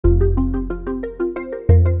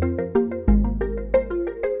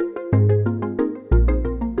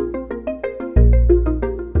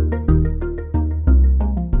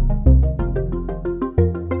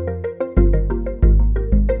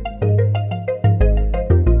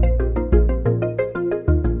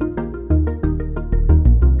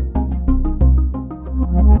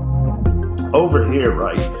over here,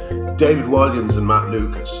 right, David Williams and Matt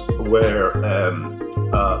Lucas were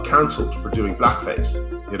cancelled for doing blackface,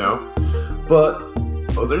 you know, but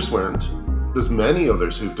others weren't. There's many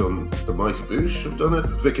others who've done. The Mighty Boosh have done it.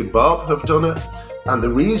 Vic and Bob have done it. And the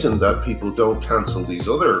reason that people don't cancel these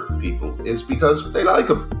other people is because they like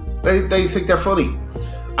them. They think they're funny,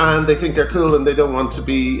 and they think they're cool, and they don't want to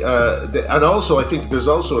be. And also, I think there's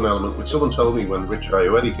also an element which someone told me when Richard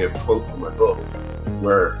Ayoade gave a quote from my book,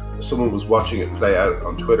 where someone was watching it play out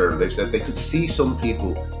on Twitter, and they said they could see some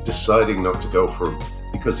people deciding not to go for him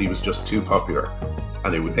because he was just too popular,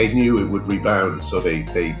 and they knew it would rebound, so they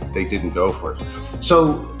didn't go for it.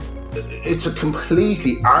 So it's a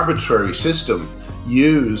completely arbitrary system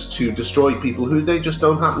used to destroy people who they just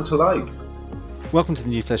don't happen to like. Welcome to the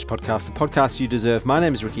New Flesh Podcast, the podcast you deserve. My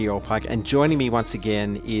name is Ricky Olpike, and joining me once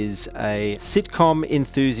again is a sitcom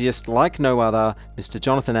enthusiast like no other, Mr.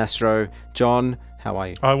 Jonathan Astro. John, how are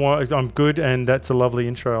you? I'm good, and that's a lovely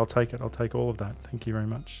intro. I'll take it. I'll take all of that. Thank you very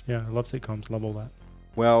much. Yeah, I love sitcoms. Love all that.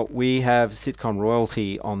 Well, we have sitcom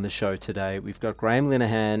royalty on the show today. We've got Graham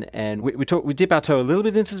Linehan, and we dip our toe a little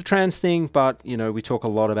bit into the trans thing, but you know we talk a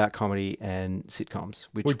lot about comedy and sitcoms,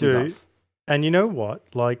 which we do. Love. And you know what?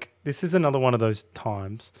 Like, this is another one of those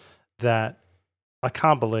times that I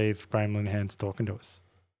can't believe Graham Linehan's talking to us.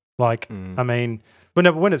 Like, I mean,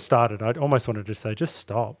 when it started, I almost wanted to say, just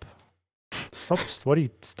stop. Stop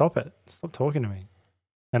it. Stop talking to me.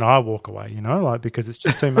 And I walk away, you know, like, because it's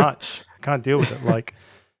just too much. I can't deal with it. Like,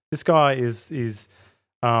 this guy is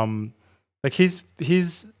like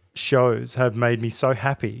his shows have made me so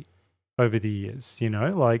happy over the years, you know,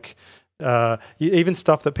 like even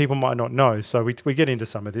stuff that people might not know. So we get into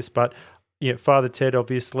some of this, but yeah, Father Ted,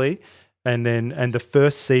 obviously, and the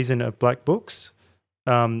first season of Black Books,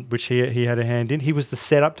 which he had a hand in. He was the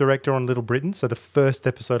setup director on Little Britain, so the first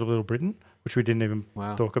episode of Little Britain, which we didn't even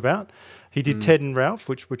talk about. He did Ted and Ralph,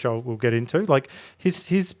 which we'll get into. Like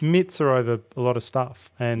his mitts are over a lot of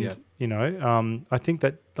stuff, and you know, I think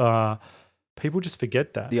that people just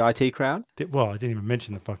forget that. The IT crowd. Well, I didn't even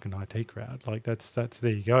mention the fucking IT crowd. Like that's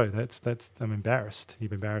there you go. That's I'm embarrassed.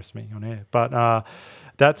 You've embarrassed me on air, but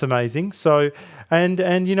that's amazing. So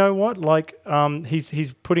and you know what? Like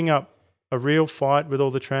he's putting up a real fight with all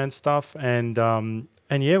the trans stuff, and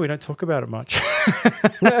yeah, we don't talk about it much.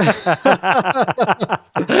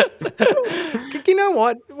 You know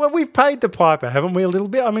what? Well, we've paid the piper, haven't we? A little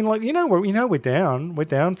bit. I mean, like, we're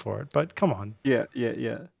down for it. But come on. Yeah.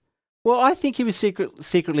 Well, I think he was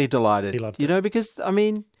secretly delighted. He loved it. You know, because I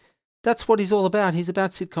mean, that's what he's all about. He's about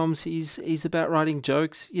sitcoms. He's about writing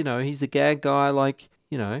jokes. You know, he's the gag guy. Like,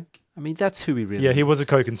 you know, I mean, that's who he really. Yeah, he was a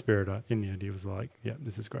co-conspirator in the end. He was like, yeah,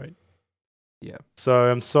 this is great. Yeah. So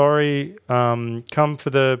I'm sorry. Come for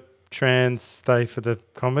the trans, stay for the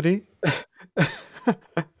comedy.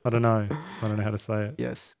 I don't know how to say it.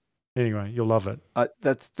 Yes. Anyway, you'll love it.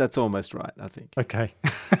 That's almost right, I think. Okay.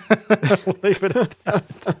 We'll leave it at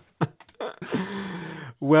that.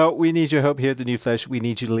 Well, we need your help here at The New Flesh. We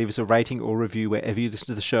need you to leave us a rating or review wherever you listen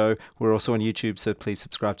to the show. We're also on YouTube, so please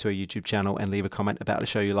subscribe to our YouTube channel and leave a comment about a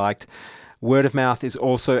show you liked. Word of mouth is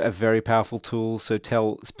also a very powerful tool, so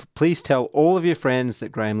please tell all of your friends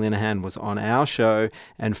that Graham Linehan was on our show.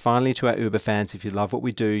 And finally, to our Uber fans, if you love what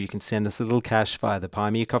we do, you can send us a little cash via the Buy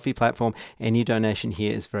Me a Coffee platform. Any donation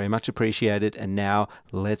here is very much appreciated. And now,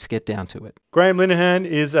 let's get down to it. Graham Linehan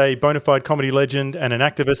is a bona fide comedy legend and an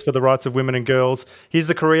activist for the rights of women and girls. He's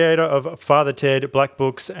the creator of Father Ted, Black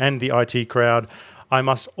Books, and the IT Crowd. I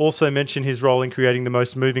must also mention his role in creating the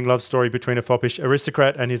most moving love story between a foppish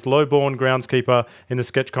aristocrat and his low-born groundskeeper in the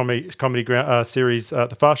sketch comedy series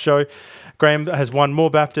The Fast Show. Graham has won more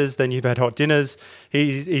BAFTAs than You've Had Hot Dinners.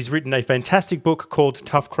 He's written a fantastic book called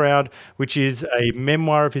Tough Crowd, which is a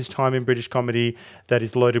memoir of his time in British comedy that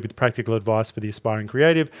is loaded with practical advice for the aspiring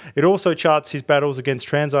creative. It also charts his battles against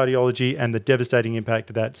trans ideology and the devastating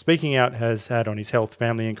impact that speaking out has had on his health,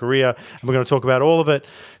 family, and career. And we're going to talk about all of it.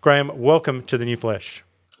 Graham, welcome to The New Flesh.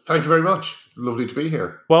 Thank you very much. Lovely to be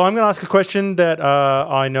here. Well, I'm going to ask a question that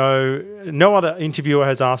I know no other interviewer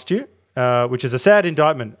has asked you, which is a sad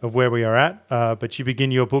indictment of where we are at. But you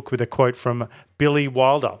begin your book with a quote from Billy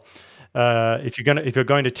Wilder. If you're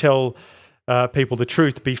going to tell people the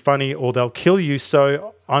truth, be funny or they'll kill you.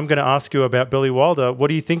 So I'm going to ask you about Billy Wilder. What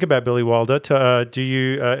do you think about Billy Wilder? Do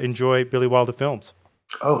you enjoy Billy Wilder films?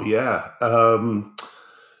 Oh, yeah.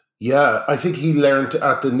 Yeah, I think he learned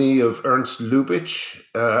at the knee of Ernst Lubitsch,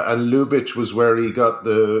 and Lubitsch was where he got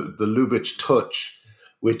the Lubitsch touch,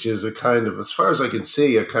 which is a kind of, as far as I can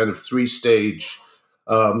see, a kind of 3-stage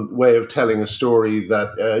way of telling a story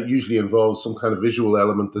that usually involves some kind of visual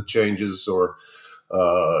element that changes, or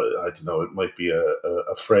I don't know, it might be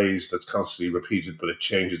a phrase that's constantly repeated, but it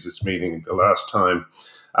changes its meaning the last time.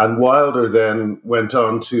 And Wilder then went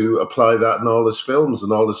on to apply that in all his films,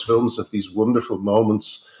 and all his films have these wonderful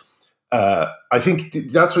moments. I think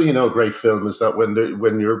that's when you know a great film is that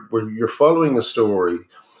when you're following a story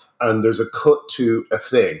and there's a cut to a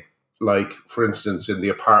thing, like for instance in The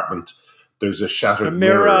Apartment, there's a shattered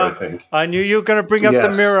mirror. I think I knew you were going to bring up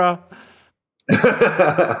the mirror.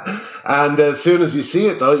 And as soon as you see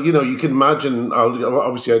it, though, you know, you can imagine.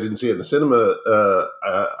 Obviously, I didn't see it in the cinema.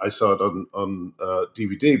 I saw it on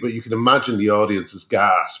DVD, but you can imagine the audience's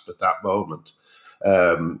gasp at that moment,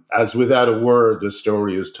 as without a word, the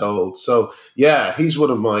story is told. So, yeah, he's one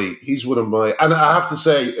of my. And I have to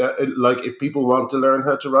say, like, if people want to learn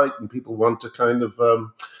how to write and people want to kind of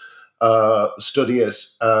study it,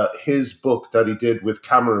 his book that he did with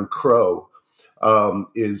Cameron Crowe.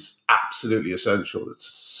 Is absolutely essential. It's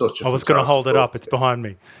such a. I was going to hold it up. It's behind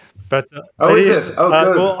me. But is it? Oh,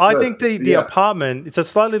 good. Well, I think the Apartment. It's a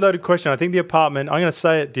slightly loaded question. I think The Apartment. I'm going to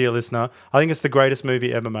say it, dear listener. I think it's the greatest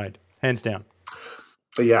movie ever made, hands down.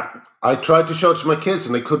 Yeah, I tried to show it to my kids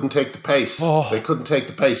and they couldn't take the pace. They couldn't take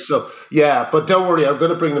the pace. So yeah, but don't worry, I'm going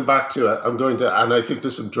to bring them back to it. And I think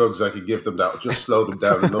there's some drugs I could give them that will just slow them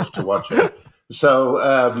down enough to watch it. So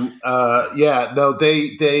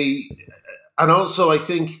they. And also, I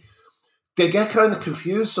think they get kind of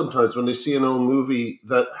confused sometimes when they see an old movie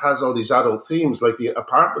that has all these adult themes. Like The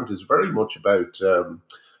Apartment is very much about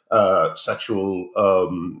sexual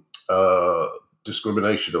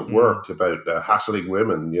discrimination at work, about hassling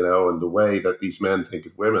women, you know, and the way that these men think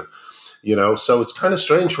of women, you know. So it's kind of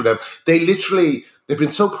strange for them. They've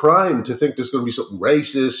been so primed to think there's going to be something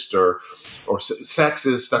racist or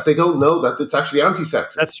sexist that they don't know that it's actually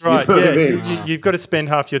anti-sexist. That's right. You know yeah, what I mean? You've got to spend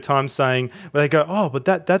half your time saying, well, they go, oh, but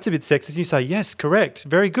that's a bit sexist. You say, yes, correct,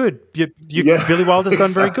 very good. Billy Wilder's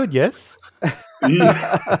done very good, yes?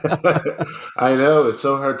 Yeah. I know, it's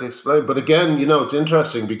so hard to explain. But again, you know, it's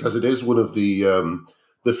interesting because it is one of the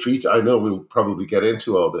features. I know we'll probably get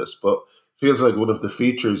into all this, but feels like one of the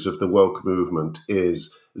features of the woke movement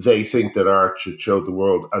is they think that art should show the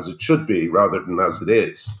world as it should be rather than as it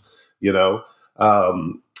is, you know.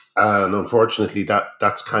 And unfortunately,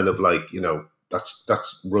 that's kind of like, you know,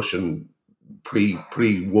 that's Russian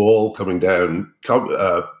pre-wall coming down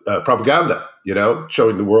propaganda, you know,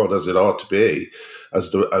 showing the world as it ought to be, as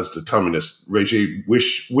the communist regime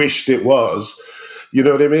wished it was. You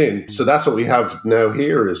know what I mean? So that's what we have now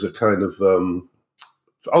here is a kind of.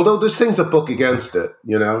 Although there's things that book against it,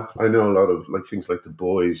 you know. I know a lot of like things like The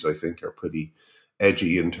Boys, I think, are pretty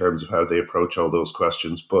edgy in terms of how they approach all those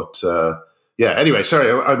questions. But yeah, anyway,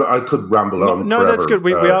 sorry, I could ramble on. No, forever, that's good.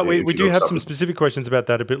 We do have some specific questions about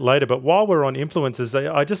that a bit later. But while we're on influences,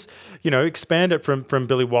 I just, you know, expand it from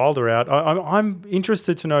Billy Wilder out. I'm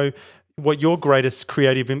interested to know what your greatest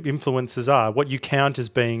creative influences are, what you count as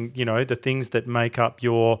being, you know, the things that make up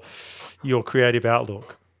your creative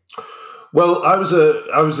outlook. Well, I was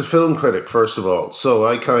a film critic first of all, so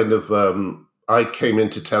I kind of I came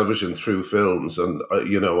into television through films, and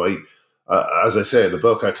you know, as I say in the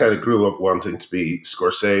book, I kind of grew up wanting to be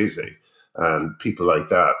Scorsese and people like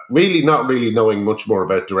that. Really, not really knowing much more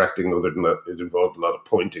about directing, other than that it involved a lot of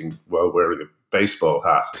pointing while wearing a baseball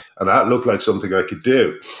hat, and that looked like something I could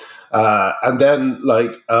do. And then,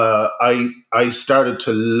 like, I started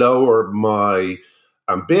to lower my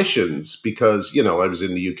ambitions because, you know, I was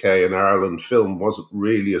in the UK and Ireland. Film wasn't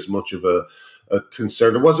really as much of a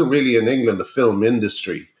concern. There wasn't really in England a film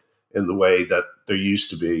industry in the way that there used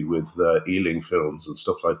to be with Ealing Films and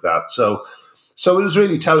stuff like that. So it was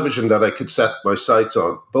really television that I could set my sights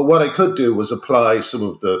on. But what I could do was apply some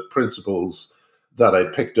of the principles that I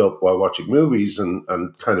picked up while watching movies and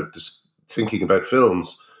kind of just thinking about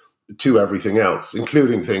films to everything else,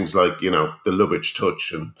 including things like, you know, the Lubitsch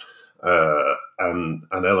touch and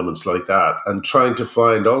elements like that, and trying to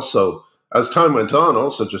find also, as time went on,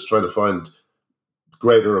 also just trying to find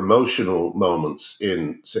greater emotional moments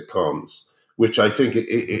in sitcoms, which I think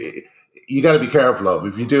you got to be careful of.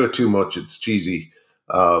 If you do it too much, it's cheesy.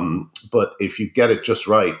 But if you get it just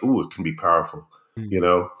right, it can be powerful. You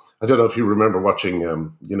know, I don't know if you remember watching,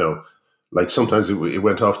 you know, like sometimes it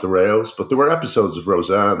went off the rails, but there were episodes of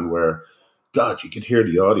Roseanne where, God, you could hear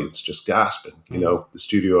the audience just gasping, you know, the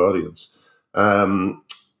studio audience. And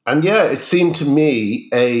yeah, it seemed to me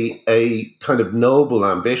a kind of noble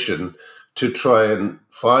ambition to try and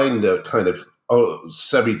find a kind of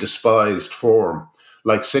semi-despised form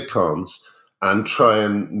like sitcoms and try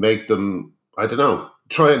and make them, I don't know,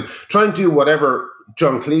 try and do whatever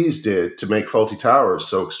John Cleese did to make Fawlty Towers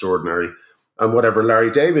so extraordinary, and whatever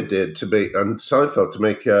Larry David did and Seinfeld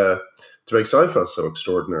to to make Seinfeld so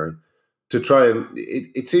extraordinary. To try and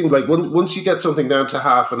it seemed like once you get something down to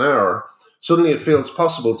half an hour, suddenly it feels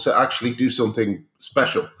possible to actually do something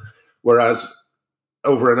special. Whereas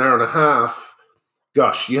over an hour and a half,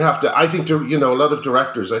 gosh, you have to. I think a lot of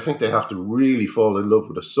directors, I think they have to really fall in love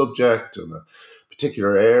with a subject and a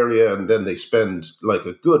particular area, and then they spend like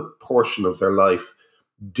a good portion of their life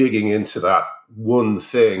digging into that one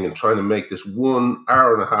thing and trying to make this 1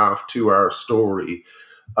 hour and a half, 2 hour story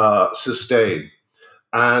sustain.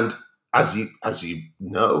 And as you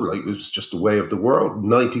know, like it's just the way of the world.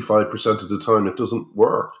 95% of the time, it doesn't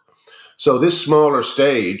work. So this smaller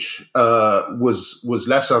stage was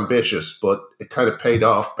less ambitious, but it kind of paid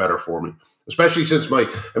off better for me, especially since my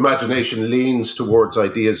imagination leans towards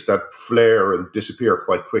ideas that flare and disappear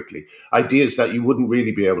quite quickly, ideas that you wouldn't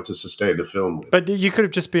really be able to sustain a film with. But you could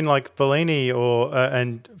have just been like Fellini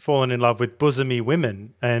and fallen in love with bosomy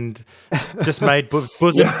women and just made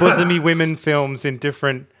bosomy women films in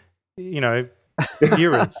different,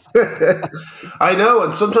 eras. I know,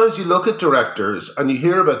 and sometimes you look at directors and you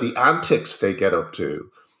hear about the antics they get up to,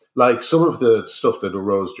 like some of the stuff that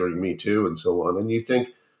arose during Me Too and so on, and you think,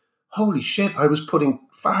 holy shit, I was putting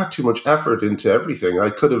far too much effort into everything. I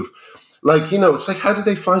could have, it's like, how did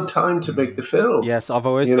they find time to make the film? Yes, I've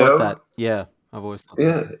always thought that. Yeah, I've always thought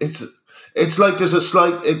that. Yeah, it's like there's a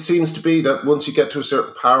slight, it seems to be that once you get to a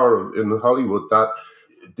certain power in Hollywood, that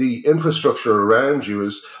the infrastructure around you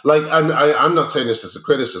is like, I'm not saying this as a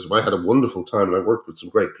criticism. I had a wonderful time and I worked with some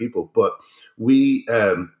great people, but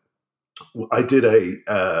I did a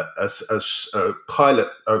pilot,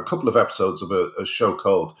 a couple of episodes of a show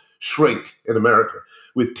called Shrink in America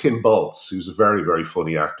with Tim Baltz, who's a very, very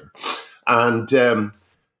funny actor. And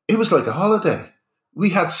it was like a holiday.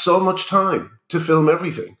 We had so much time to film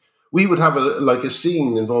everything. We would have a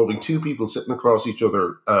scene involving two people sitting across each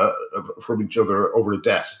other from each other over a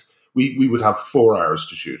desk. We would have 4 hours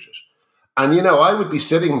to shoot it. And, I would be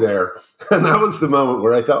sitting there, and that was the moment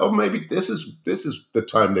where I thought, oh, maybe this is the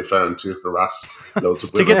time they found to harass loads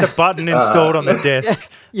of women. To get the button installed on the desk,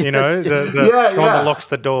 yes. The one that locks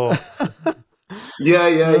the door.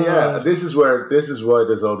 Yeah. This is why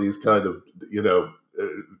there's all these kind of,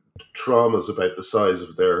 traumas about the size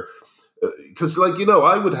of their... Because,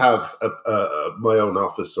 I would have my own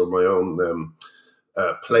office or my own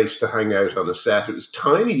place to hang out on a set. It was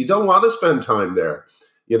tiny. You don't want to spend time there.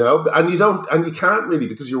 And you can't really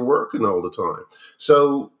because you're working all the time.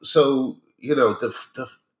 So the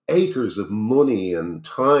acres of money and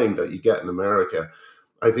time that you get in America,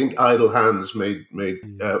 I think idle hands made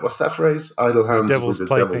what's that phrase? Idle hands were the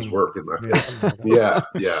devil's work in that case.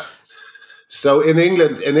 Yeah. So in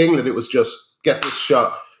England, it was just get this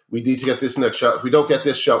shot. We need to get this next shot. If we don't get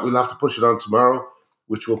this shot, we'll have to push it on tomorrow,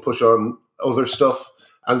 which will push on other stuff.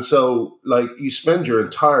 And so, you spend your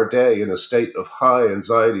entire day in a state of high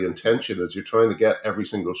anxiety and tension as you're trying to get every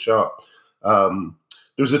single shot. There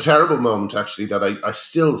was a terrible moment, actually, that I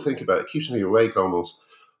still think about. It keeps me awake almost.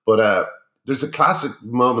 But there's a classic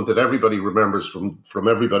moment that everybody remembers from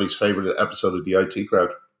everybody's favorite episode of the IT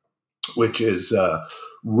Crowd, which is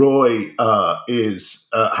Roy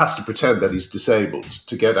has to pretend that he's disabled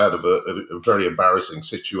to get out of a very embarrassing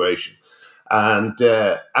situation. And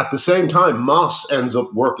at the same time, Moss ends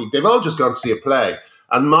up working. They've all just gone to see a play,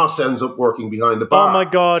 and Moss ends up working behind the bar. Oh my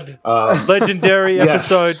God! Legendary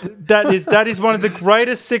episode. That is one of the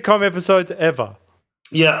greatest sitcom episodes ever.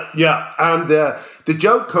 Yeah. And the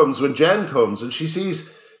joke comes when Jen comes, and she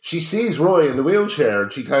sees Roy in the wheelchair,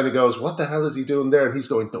 and she kind of goes, "What the hell is he doing there?" And he's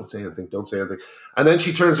going, "Don't say anything, don't say anything." And then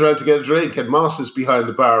she turns around to get a drink, and Moss is behind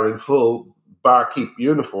the bar in full barkeep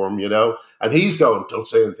uniform, and he's going, "Don't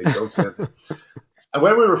say anything, don't say anything." And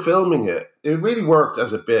when we were filming it, it really worked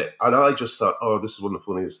as a bit, and I just thought, oh, this is one of the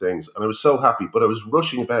funniest things, and I was so happy, but I was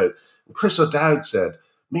rushing about, and Chris O'Dowd said,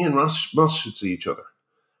 me and Moss should see each other.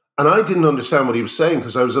 And I didn't understand what he was saying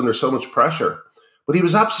because I was under so much pressure. But he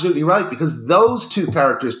was absolutely right, because those two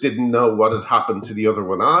characters didn't know what had happened to the other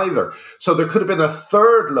one either. So there could have been a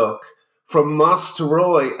third look from Moss to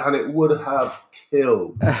Roy, and it would have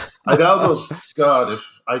killed. I'd almost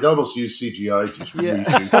use CGI to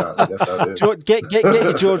reshoot that and get that in. Get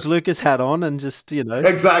your George Lucas hat on and just,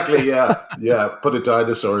 Exactly, yeah. Put a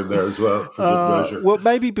dinosaur in there as well for good measure. Well,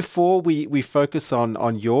 maybe before we focus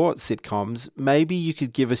on your sitcoms, maybe you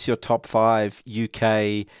could give us your top 5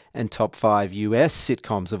 UK and top 5 US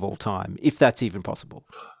sitcoms of all time, if that's even possible.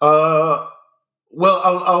 Well,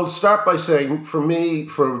 I'll start by saying, for me,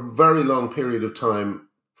 for a very long period of time,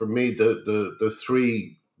 for me, the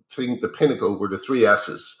pinnacle were the 3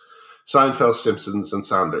 S's: Seinfeld, Simpsons, and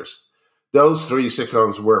Sanders. Those 3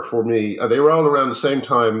 sitcoms were, for me, they were all around the same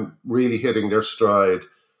time really hitting their stride.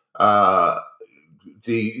 The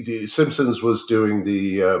Simpsons was doing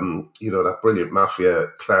the that brilliant mafia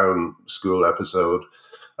clown school episode,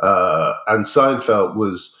 and Seinfeld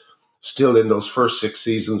was still in those first 6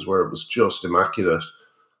 seasons where it was just immaculate.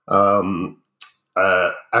 And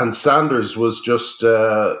Sanders was just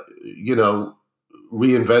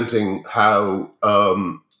reinventing how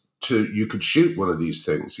you could shoot one of these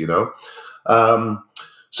things,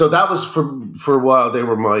 so that was for a while. They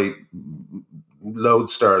were my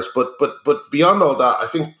lodestars, but beyond all that, I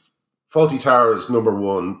think Fawlty Tower is number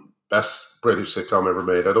one best British sitcom ever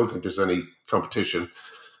made. I don't think there's any competition.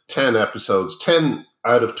 10 episodes, 10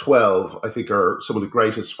 out of 12, I think, are some of the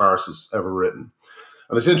greatest farces ever written.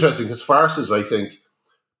 And it's interesting because farces, I think,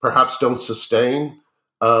 perhaps don't sustain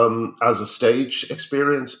as a stage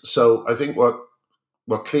experience. So I think what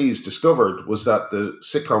Cleese discovered was that the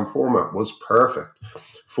sitcom format was perfect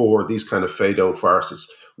for these kind of fado farces,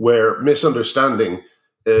 where misunderstanding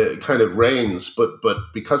kind of reigns, but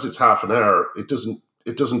because it's half an hour, it doesn't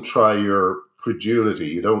try your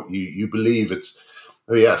credulity. You believe it's,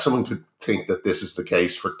 oh yeah, someone could think that this is the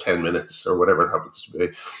case for 10 minutes or whatever it happens to be.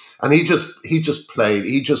 And he just played.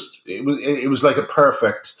 It was like a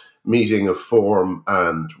perfect meeting of form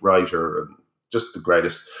and writer, and just the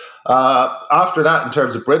greatest. After that, in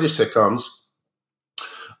terms of British sitcoms,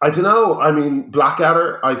 I don't know. I mean,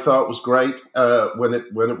 Blackadder I thought was great when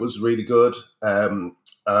it was really good. I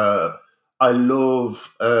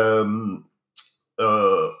love I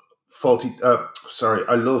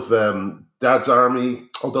love Dad's Army.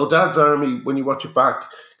 Although Dad's Army, when you watch it back,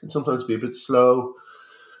 can sometimes be a bit slow.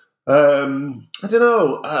 I don't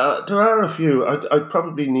know. There are a few. I'd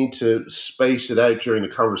probably need to space it out during the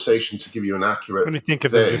conversation to give you an accurate. When you think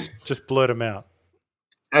of thing. them, just blurt them out.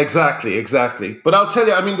 Exactly. But I'll tell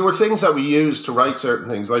you, I mean, there were things that we used to write certain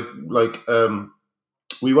things, like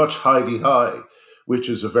we watched Heidi High, which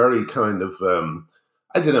is a very kind of,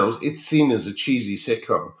 I don't know, it's seen as a cheesy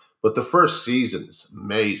sitcom, but the first season is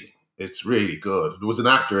amazing. It's really good. There was an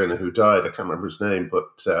actor in it who died. I can't remember his name, but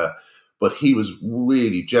he was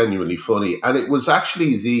really genuinely funny. And it was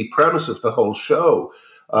actually the premise of the whole show.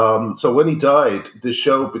 So when he died, the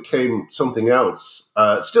show became something else.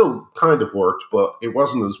 It still kind of worked, but it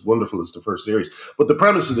wasn't as wonderful as the first series. But the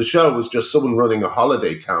premise of the show was just someone running a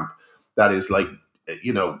holiday camp that is like,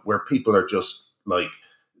 where people are just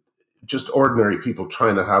ordinary people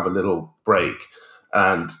trying to have a little break.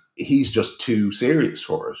 And he's just too serious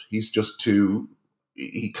for it.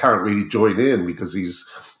 He can't really join in because he's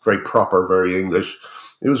very proper, very English.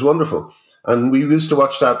 It was wonderful. And we used to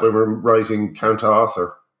watch that when we were writing Count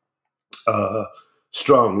Arthur.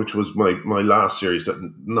 Strong, which was my last series that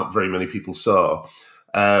not very many people saw,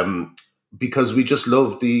 because we just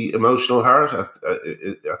loved the emotional heart at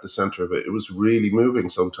the center of it. It was really moving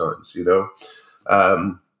sometimes,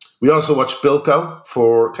 We also watched Bilko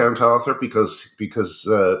for Count Arthur because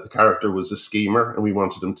the character was a schemer and we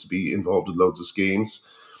wanted him to be involved in loads of schemes,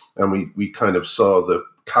 and we kind of saw the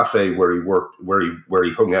cafe where he worked, where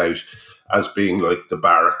he hung out, as being like the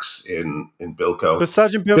barracks in Bilko. Does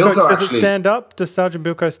Sergeant Bilko stand up? Does Sergeant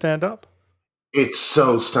Bilko stand up? It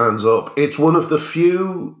so stands up. It's one of the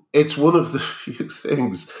few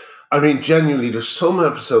things. I mean, genuinely, there's some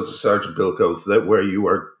episodes of Sergeant Bilko where you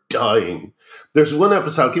are dying. There's one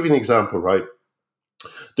episode, I'll give you an example, right?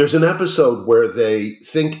 There's an episode where they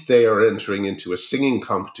think they are entering into a singing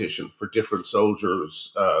competition for different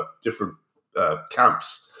soldiers, different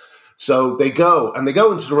camps. So they go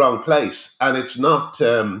into the wrong place, and it's not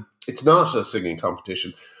a singing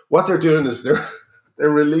competition. What they're doing is they're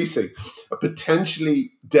releasing a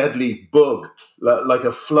potentially deadly bug, like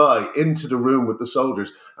a fly, into the room with the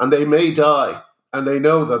soldiers, and they may die. And they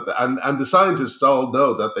know that, and the scientists all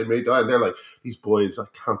know that they may die, and they're like, these boys, I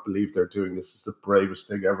can't believe they're doing this. It's the bravest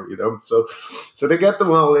thing ever, So they get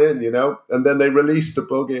them all in, and then they release the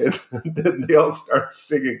bug in, and then they all start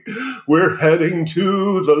singing, "We're heading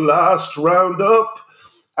to the last roundup,"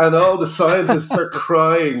 and all the scientists are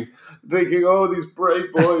crying, thinking, "Oh, these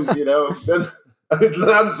brave boys," Then it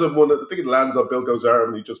lands on I think it lands on Bilko's arm,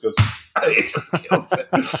 and he just goes, it just kills it.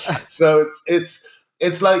 So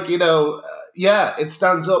it's like, yeah, it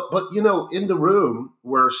stands up. But, in the room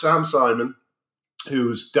were Sam Simon,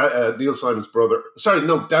 who's Neil Simon's brother. Sorry,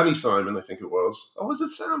 no, Danny Simon, I think it was. Oh, was it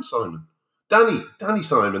Sam Simon? Danny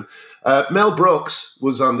Simon. Mel Brooks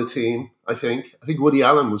was on the team, I think. I think Woody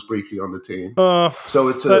Allen was briefly on the team. So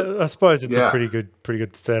it's I suppose it's a pretty good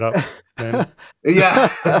setup. Then.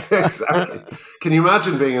 Yeah, exactly. Can you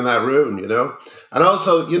imagine being in that room, And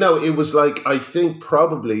also, it was like, I think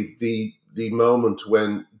probably the moment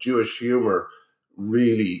when Jewish humor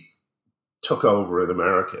really took over in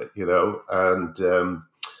America, and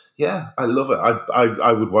Yeah, I love it.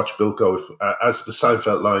 I would watch Bilko if, as the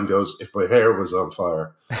Seinfeld line goes, if my hair was on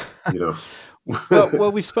fire, you know.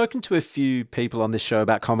 Well, we've spoken to a few people on this show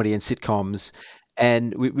about comedy and sitcoms,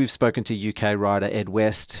 and we've spoken to UK writer Ed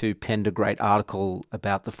West, who penned a great article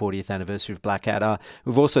about the 40th anniversary of Blackadder.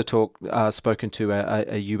 We've also spoken to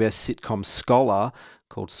a US sitcom scholar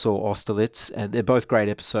called Saul Austerlitz, and they're both great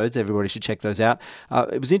episodes. Everybody should check those out.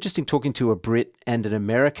 It was interesting talking to a Brit and an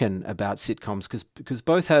American about sitcoms because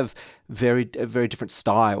both have very different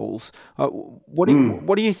styles. What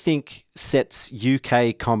do you think sets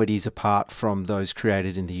UK comedies apart from those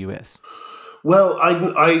created in the US? Well,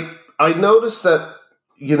 I noticed that,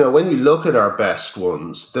 you know, when you look at our best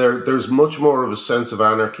ones, there's much more of a sense of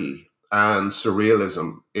anarchy and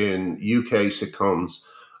surrealism in UK sitcoms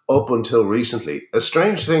up until recently. A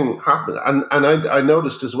strange thing happened, and I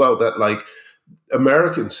noticed as well that, like,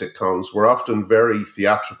 American sitcoms were often very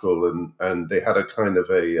theatrical, and they had a kind of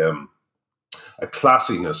a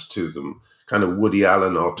classiness to them, kind of Woody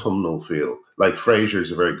Allen autumnal feel. Like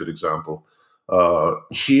Frasier's a very good example.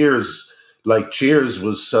 Cheers, like Cheers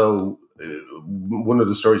was so. One of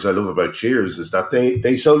the stories I love about Cheers is that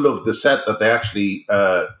they so loved the set that they actually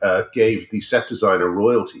gave the set designer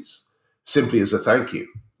royalties simply as a thank you,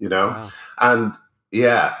 you know. Wow. And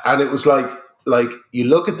yeah, and it was like you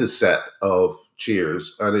look at the set of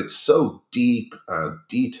Cheers, and it's so deep and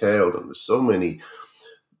detailed, and there's so many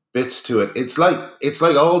bits to it. It's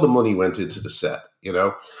like all the money went into the set, you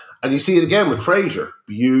know. And you see it again with Frasier.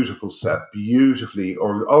 Beautiful set, beautifully,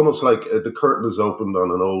 or almost like the curtain is opened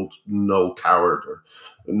on an old Noel Coward or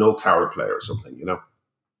Noel Coward play or something, you know.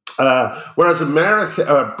 Whereas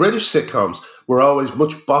British sitcoms were always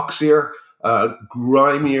much boxier,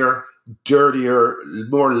 grimier, dirtier,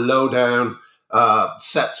 more low down.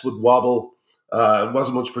 Sets would wobble.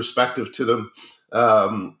 Wasn't much perspective to them.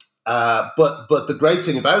 But the great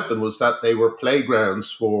thing about them was that they were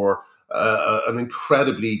playgrounds for an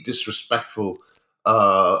incredibly disrespectful,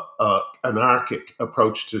 anarchic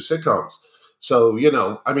approach to sitcoms. So, you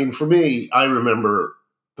know, I mean, for me, I remember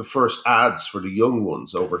the first ads for the young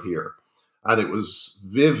ones over here, and it was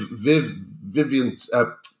Vivian,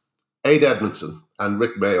 Aid Edmondson and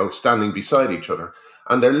Rick Mail standing beside each other,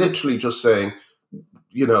 and they're literally just saying,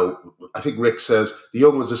 you know, I think Rick says the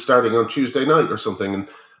young ones are starting on Tuesday night or something,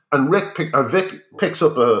 and Vic picks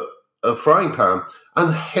up a frying pan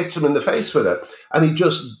and hits him in the face with it, and he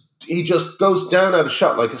just goes down at a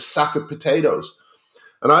shot like a sack of potatoes,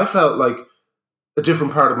 and I felt like a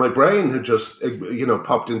different part of my brain had just, you know,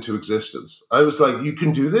 popped into existence. I was like, you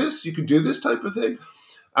can do this type of thing,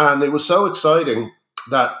 and it was so exciting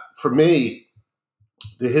that for me,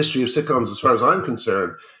 the history of sitcoms, as far as I'm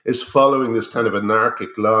concerned, is following this kind of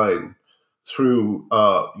anarchic line through,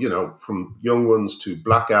 you know, from Young Ones to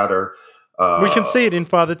Blackadder. We can see it in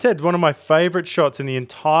Father Ted. One of my favorite shots in the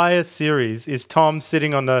entire series is Tom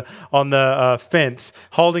sitting on the fence,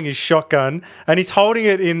 holding his shotgun, and he's holding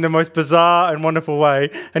it in the most bizarre and wonderful way.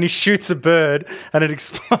 And he shoots a bird, and it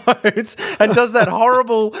explodes, and does that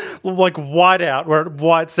horrible like whiteout where it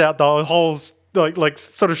whites out the whole. Like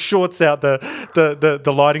sort of shorts out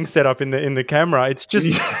the lighting setup in the camera. It's just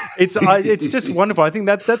it's just wonderful. I think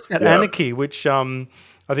that's that anarchy which I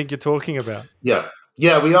think you're talking about.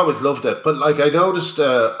 Yeah, we always loved it. But like I noticed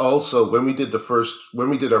also when we did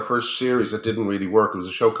our first series that didn't really work. It was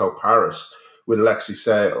a show called Paris with Alexi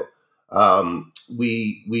Sale.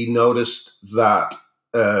 We noticed that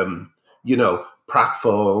you know,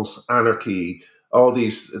 pratfalls, anarchy, all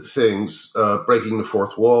these things, breaking the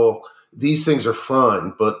fourth wall. These things are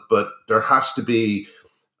fine, but there has to be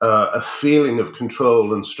a feeling of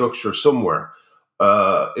control and structure somewhere.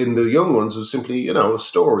 In the young ones, it was simply, you know, a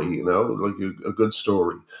story, you know, like a good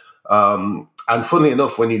story. And funnily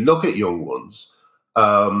enough, when you look at young ones,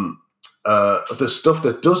 the stuff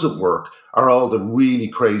that doesn't work are all the really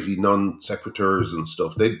crazy non sequiturs and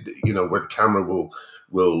stuff. They, you know, where the camera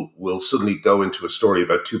will suddenly go into a story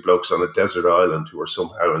about two blokes on a desert island who are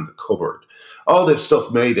somehow in the cupboard. All this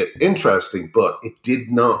stuff made it interesting, but it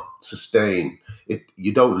did not sustain it.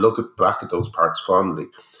 You don't look back at those parts fondly.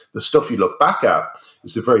 The stuff you look back at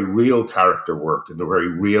is the very real character work and the very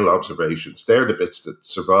real observations. They're the bits that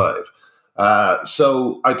survive.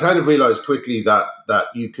 So I kind of realized quickly that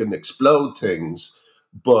you can explode things,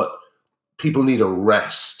 but people need a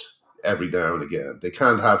rest every now and again. They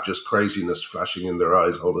can't have just craziness flashing in their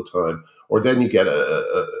eyes all the time, or then you get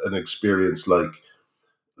an experience like,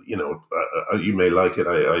 you know, you may like it.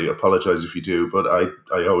 I apologize if you do, but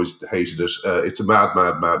I always hated it. It's a mad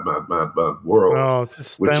world. Oh, it's a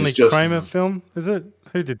Stanley Kramer film, is it?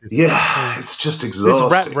 Who did this? Yeah, it's just This exhausting.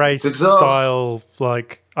 rat race It's exhausting. style,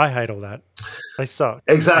 like, I hate all that. They suck.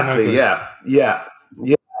 Exactly. They're no good. Yeah.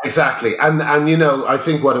 Exactly. And I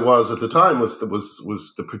think what it was at the time was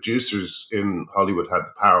the producers in Hollywood had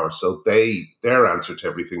the power, so their answer to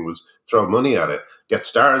everything was throw money at it, get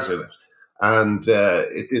stars in it, and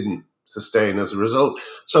it didn't sustain as a result.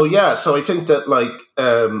 So so I think that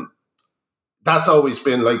that's always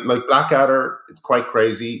been like Blackadder. It's quite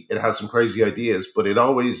crazy. It has some crazy ideas, but it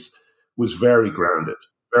always was very grounded,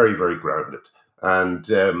 very very grounded, and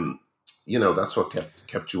that's what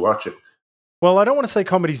kept you watching. Well, I don't want to say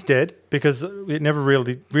comedy's dead because it never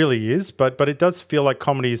really is, but it does feel like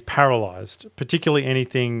comedy is paralyzed, particularly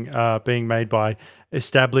anything being made by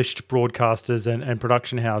established broadcasters and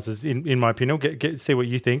production houses. In my opinion, see what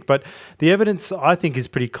you think. But the evidence, I think, is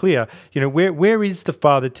pretty clear. Where is the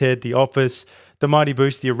Father Ted, The Office, The Mighty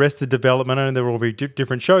Boosh, The Arrested Development? I know they're all very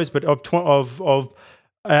different shows, but of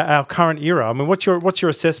our current era. I mean, what's your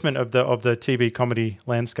assessment of the TV comedy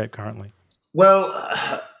landscape currently?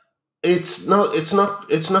 Well, it's not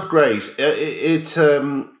great. It's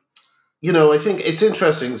I think it's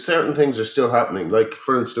interesting. Certain things are still happening. Like,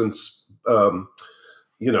 for instance, what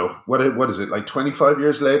is it, like 25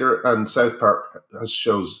 years later, and South Park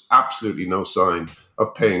shows absolutely no sign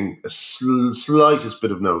of paying a slightest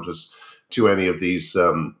bit of notice to any of these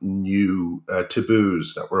new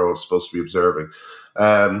taboos that we're all supposed to be observing.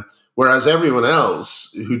 Whereas everyone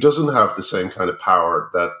else who doesn't have the same kind of power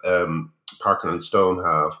that Parker and Stone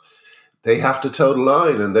have, they have to toe the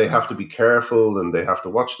line, and they have to be careful, and they have to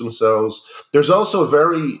watch themselves. There's also a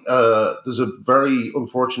very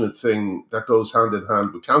unfortunate thing that goes hand in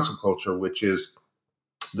hand with cancel culture, which is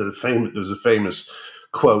there's a famous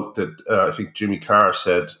quote that I think Jimmy Carr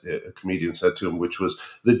said, a comedian said to him, which was,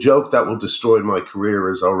 "The joke that will destroy my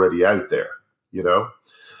career is already out there."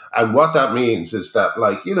 And what that means is that,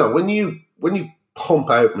 when you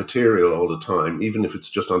pump out material all the time, even if it's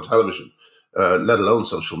just on television, let alone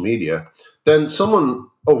social media, then someone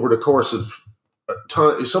over the course of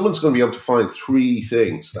time, someone's going to be able to find 3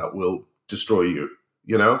 things that will destroy you.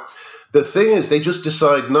 The thing is, they just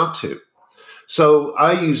decide not to. So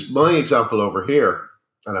I use my example over here,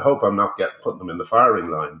 and I hope I'm not putting them in the firing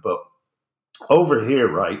line, but over here,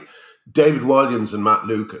 right, David Williams and Matt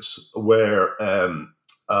Lucas were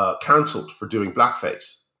cancelled for doing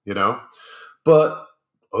blackface, but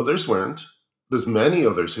others weren't. There's many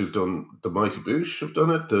others who've done. The Mighty Boosh have done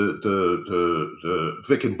it. The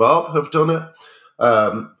Vic and Bob have done it.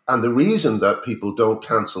 And the reason that people don't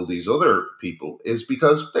cancel these other people is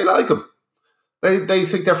because they like them. They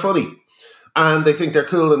think they're funny, and they think they're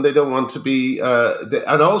cool, and they don't want to be.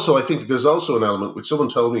 And also, I think there's also an element which someone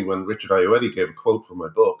told me when Richard Ayoade gave a quote from my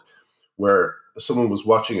book, where someone was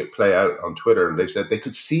watching it play out on Twitter, and they said they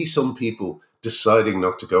could see some people deciding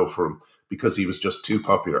not to go for him because he was just too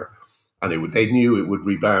popular. And they knew it would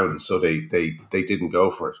rebound, so they didn't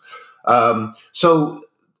go for it. So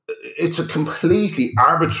it's a completely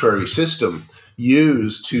arbitrary system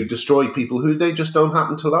used to destroy people who they just don't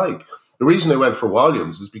happen to like. The reason they went for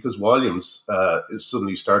Williams is because Williams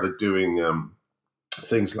suddenly started doing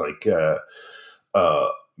things like The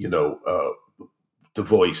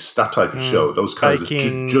Voice, that type of show, those kinds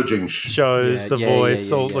Baking of judging shows, The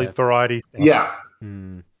Voice, all the variety stuff. Yeah.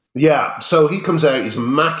 Yeah, so he comes out, he's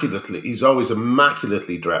always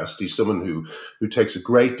immaculately dressed. He's someone who takes a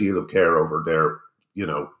great deal of care over their,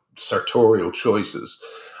 sartorial choices.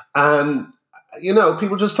 And,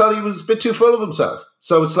 people just thought he was a bit too full of himself.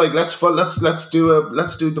 So it's like, let's do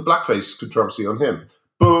the blackface controversy on him.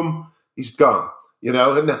 Boom, he's gone. And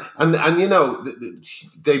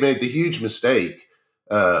they made the huge mistake,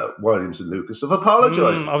 Williams and Lucas, of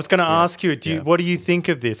apologizing. I was going to ask you, what do you think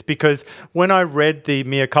of this? Because when I read the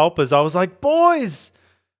mea culpas, I was like, boys,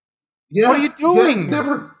 what are you doing? Yeah,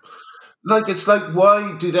 never. It's like,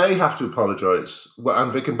 why do they have to apologize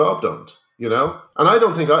and Vic and Bob don't? And I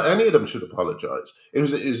don't think any of them should apologize. It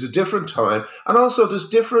was a different time, and also there's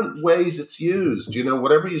different ways it's used.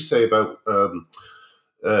 Whatever you say about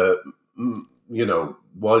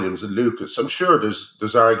Williams and Lucas, I'm sure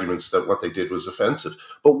there's arguments that what they did was offensive.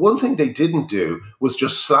 But one thing they didn't do was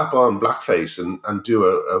just slap on blackface and do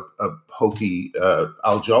a hokey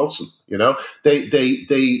Al Jolson.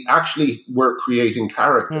 They actually were creating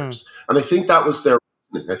characters, and I think that was their.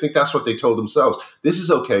 I think that's what they told themselves. This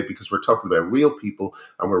is okay because we're talking about real people,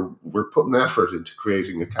 and we're putting effort into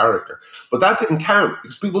creating a character. But that didn't count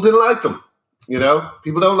because people didn't like them.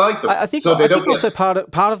 People don't like them. I think also part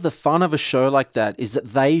of the fun of a show like that is that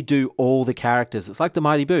they do all the characters. It's like the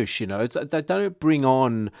Mighty Boosh, they don't bring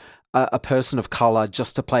on a person of color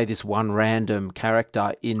just to play this one random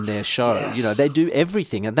character in their show. Yes. They do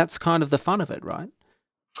everything, and that's kind of the fun of it, right?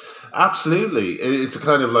 Absolutely. It's a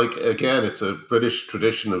kind of like, again, it's a British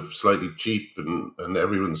tradition of slightly cheap and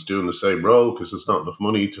everyone's doing the same role because there's not enough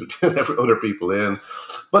money to get other people in.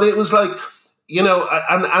 But it was like, and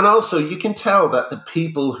also you can tell that the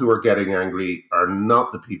people who are getting angry are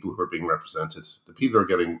not the people who are being represented. The people who are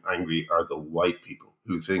getting angry are the white people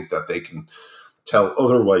who think that they can tell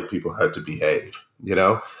other white people how to behave,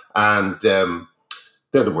 and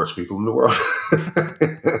they're the worst people in the world.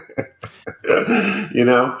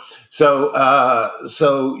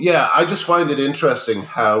 So yeah, I just find it interesting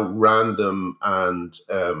how random and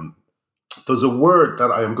there's a word that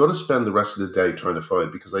I am going to spend the rest of the day trying to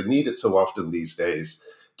find because I need it so often these days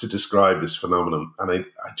to describe this phenomenon, and I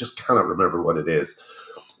just cannot remember what it is.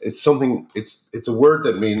 It's something. It's a word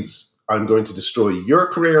that means I'm going to destroy your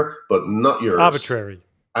career, but not yours. Arbitrary,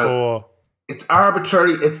 or it's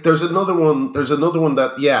arbitrary. There's another one. There's another one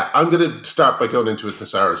that I'm going to start by going into a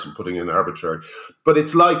thesaurus and putting in arbitrary, but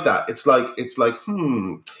it's like that. It's like It's like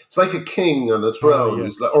a king on a throne,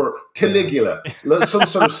 yes. or Caligula, some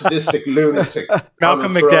sort of sadistic lunatic.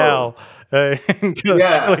 Malcolm McDowell.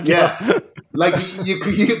 Yeah. Like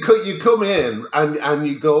you come in and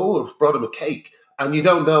you go, oh, I've brought him a cake. And you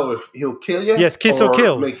don't know if he'll kill you. Yes, kiss or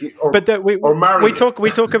kill. Marry we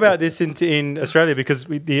talk about this in Australia because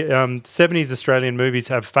the 70s Australian movies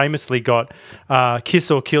have famously got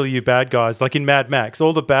kiss or kill you bad guys. Like in Mad Max,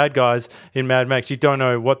 all the bad guys in Mad Max, you don't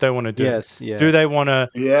know what they want to do. Yes, yeah. Do they want to?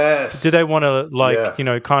 Yes. Do they want to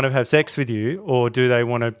kind of have sex with you, or do they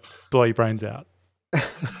want to blow your brains out?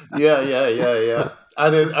 Yeah. And I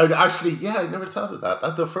never thought of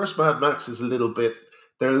that. The first Mad Max is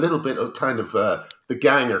they're a little bit of kind of the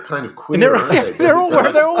gang are kind of queer. They're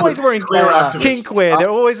always wearing queer kinkwear. They're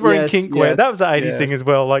always wearing kinkwear. Yes, that was the 80s thing as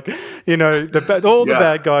well. Like the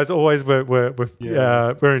bad guys always were wearing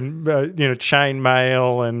chain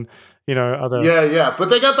mail and other. Yeah.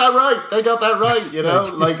 But they got that right. Like that.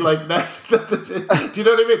 Do you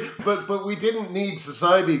know what I mean? But we didn't need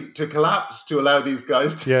society to collapse to allow these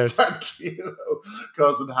guys to start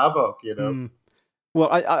causing havoc. Well,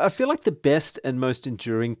 I feel like the best and most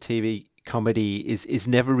enduring TV comedy is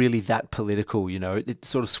never really that political, It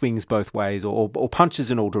sort of swings both ways or punches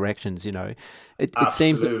in all directions, It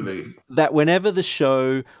seems that whenever the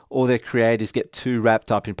show or their creators get too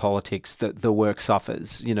wrapped up in politics, the work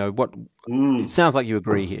suffers. It sounds like you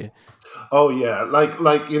agree here. Oh, yeah. Like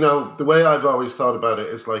the way I've always thought about it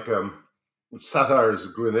is like satire is a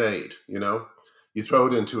grenade, You throw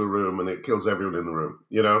it into a room and it kills everyone in the room.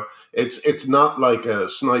 It's not like a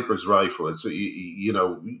sniper's rifle. It's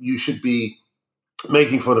you should be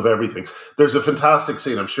making fun of everything. There's a fantastic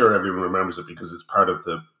scene. I'm sure everyone remembers it because it's part of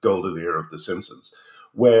the golden era of The Simpsons,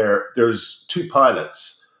 where there's two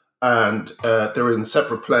pilots and they're in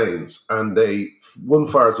separate planes, and one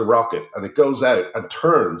fires a rocket and it goes out and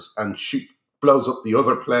turns and blows up the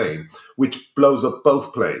other plane, which blows up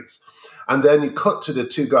both planes. And then you cut to the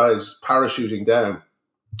two guys parachuting down,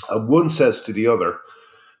 and one says to the other,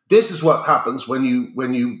 "This is what happens when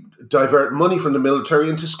you divert money from the military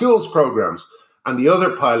into schools programs." And the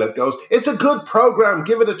other pilot goes, "It's a good program,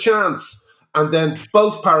 give it a chance." And then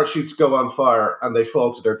both parachutes go on fire and they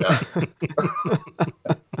fall to their death.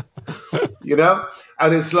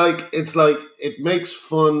 And it's like it makes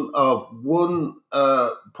fun of one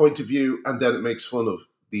point of view, and then it makes fun of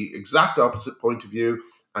the exact opposite point of view,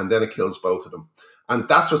 and then it kills both of them. And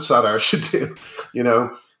that's what satire should do.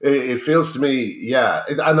 It feels to me, yeah.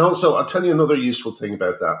 And also, I'll tell you another useful thing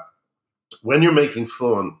about that. When you're making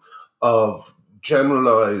fun of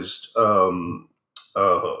generalized,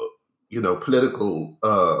 political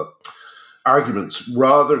arguments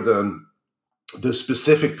rather than the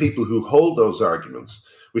specific people who hold those arguments,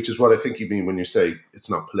 which is what I think you mean when you say it's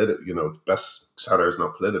not political, best satire is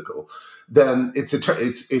not political, then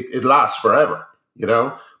it lasts forever.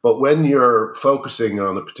 But when you're focusing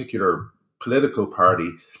on a particular political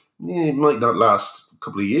party, it might not last a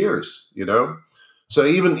couple of years, So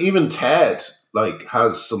even Ted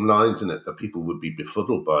has some lines in it that people would be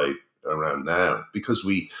befuddled by around now because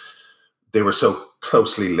they were so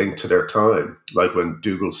closely linked to their time. Like when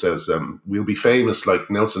Dougal says, "We'll be famous like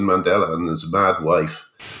Nelson Mandela and his mad wife."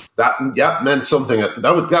 That meant something.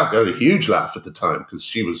 That got a huge laugh at the time because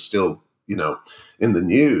she was still, in the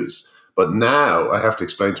news. But now I have to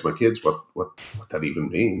explain to my kids what that even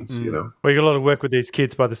means, you know. Well, you got a lot of work with these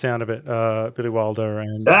kids by the sound of it, Billy Wilder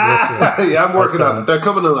and the rest of us. Yeah, I'm working on it. They're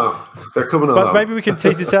coming along. But maybe we can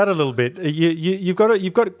tease this out a little bit. You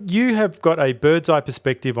have got a bird's eye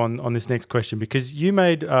perspective on this next question, because you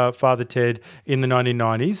made Father Ted in the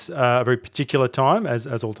 1990s, a very particular time, as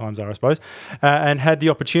all times are, I suppose, and had the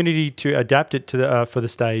opportunity to adapt it to for the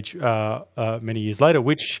stage many years later,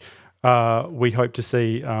 which we hope to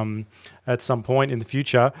see at some point in the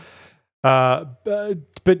future. But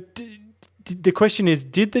the question is,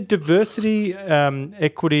 did the diversity,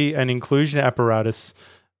 equity, and inclusion apparatus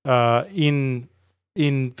in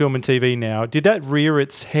film and TV now, did that rear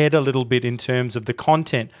its head a little bit in terms of the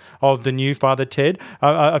content of the new Father Ted?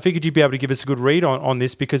 I figured you'd be able to give us a good read on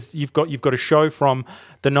this, because you've got a show from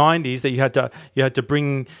the 90s that you had to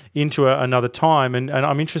bring into another time, and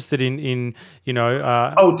I'm interested in you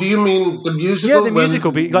know. Do you mean the musical? Yeah, the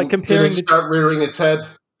musical, like comparing. Did it start rearing its head?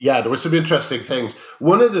 Yeah, there were some interesting things.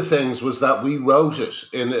 One of the things was that we wrote it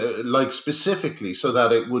in like specifically so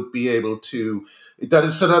that it would be able to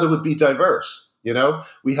so that it would be diverse. You know,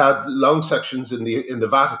 we had long sections in the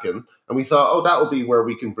Vatican, and we thought, that will be where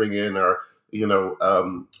we can bring in our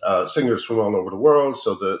singers from all over the world.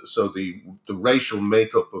 So the racial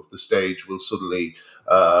makeup of the stage will suddenly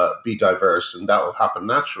be diverse, and that will happen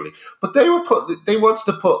naturally. But they wanted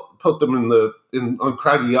to put them on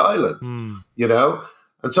Craggy Island, you know.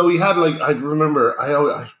 And so we had, like, I remember, I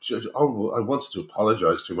wanted to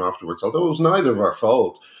apologize to him afterwards, although it was neither of our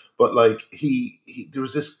fault. But like there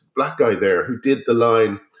was this black guy there who did the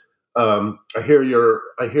line, I hear you're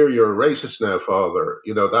a racist now, Father.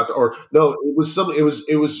 You know that, or no, it was a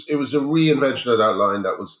reinvention of that line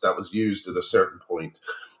that was used at a certain point,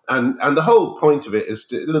 and the whole point of it is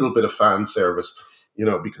a little bit of fan service, you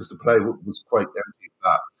know, because the play was quite empty of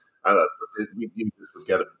that. You would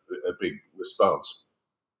get a big response.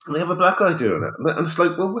 And they have a black guy doing it. And it's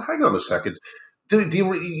like, well, hang on a second. Do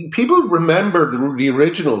people remember the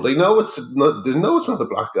original? They know it's not a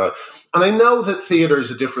black guy. And I know that theatre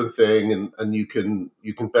is a different thing, and you can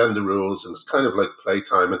bend the rules, and it's kind of like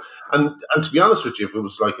playtime. And to be honest with you, if it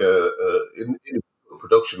was like in a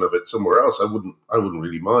production of it somewhere else, I wouldn't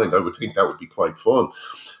really mind. I would think that would be quite fun.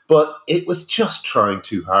 But it was just trying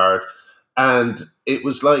too hard. And it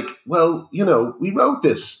was like, well, you know, we wrote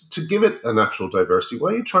this to give it a natural diversity.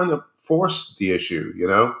 Why are you trying to force the issue, you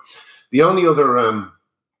know? The only other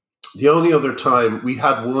time we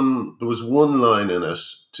had there was one line in it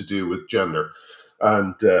to do with gender,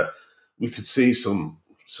 and we could see some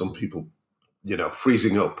people, you know,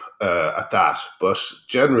 freezing up at that. But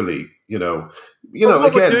generally, you know,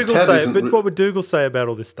 what again, would Dougal say? But what would Dougal say about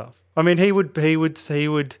all this stuff? I mean, he would say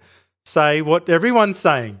what everyone's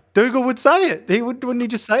saying. Dougal would say it. Wouldn't he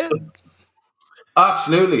just say it?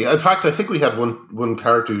 Absolutely. In fact, I think we had one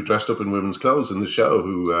character who dressed up in women's clothes in the show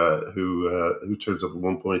who turns up at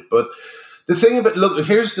one point. But the thing about, look,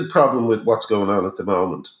 here's the problem with what's going on at the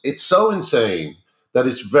moment. It's so insane that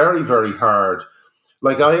it's very, very hard.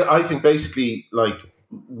 Like I think basically, like,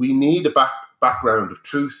 we need a background of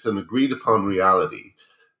truth and agreed upon reality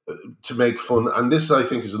to make fun. And this, I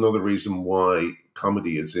think, is another reason why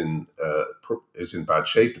comedy is in bad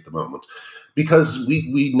shape at the moment, because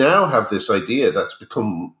we now have this idea that's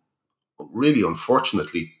become really,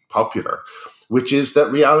 unfortunately, popular, which is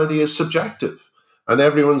that reality is subjective and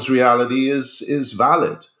everyone's reality is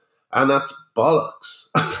valid, and that's bollocks.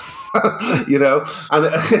 You know, and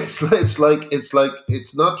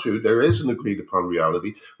it's not true. There is an agreed upon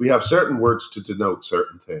reality. We have certain words to denote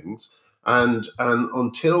certain things. And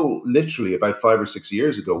until literally about 5 or 6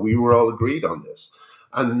 years ago, we were all agreed on this.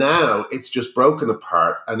 And now it's just broken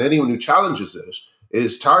apart, and anyone who challenges it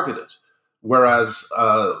is targeted. Whereas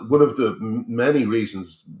one of the many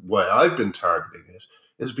reasons why I've been targeting it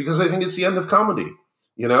is because I think it's the end of comedy.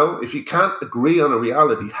 You know, if you can't agree on a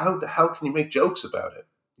reality, how the hell can you make jokes about it?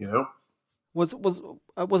 You know? Was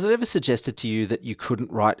it ever suggested to you that you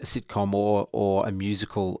couldn't write a sitcom or a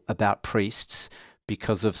musical about priests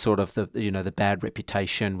because of sort of the bad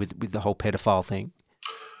reputation with the whole pedophile thing?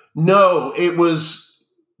 No, it was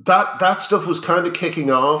that stuff was kind of kicking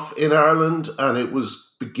off in Ireland, and it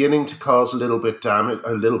was beginning to cause a little bit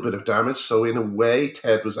of damage. So in a way,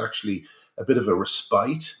 Ted was actually a bit of a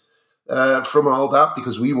respite from all that,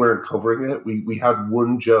 because we weren't covering it. We had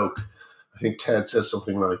one joke. I think Ted says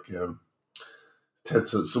something like,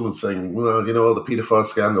 someone's saying, well, you know, all the paedophile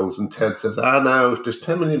scandals, and Ted says, now, if there's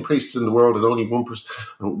 10 million priests in the world and only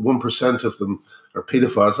 1% of them are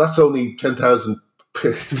paedophiles, that's only 10,000.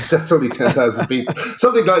 That's only 10,000 people.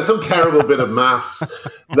 Something like some terrible bit of maths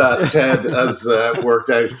that Ted has worked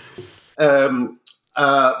out.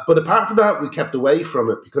 But apart from that, we kept away from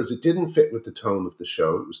it because it didn't fit with the tone of the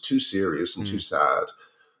show. It was too serious and too sad.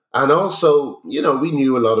 And also, we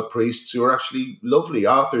knew a lot of priests who were actually lovely.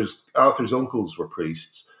 Arthur's uncles were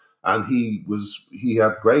priests, and he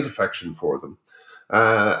had great affection for them.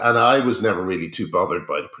 And I was never really too bothered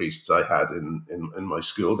by the priests I had in my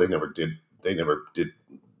school. They never did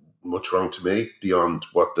much wrong to me beyond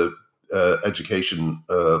what the education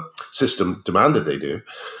system demanded they do.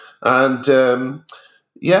 And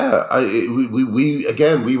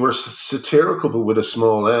we were satirical, but with a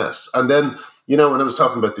small s. And then, when I was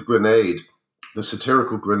talking about the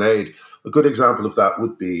satirical grenade, a good example of that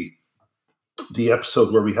would be the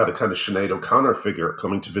episode where we had a kind of Sinead O'Connor figure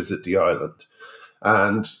coming to visit the island.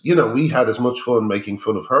 And, we had as much fun making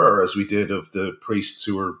fun of her as we did of the priests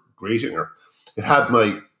who were greeting her. It had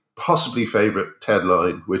my possibly favorite Ted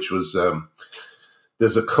line, which was,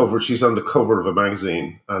 there's a cover, she's on the cover of a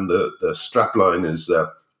magazine, and the strap line is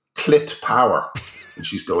clit power. And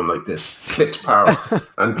she's going like this, clit power.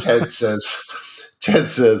 And Ted says,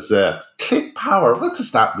 Clint Power, what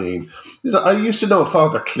does that mean? He's like, I used to know a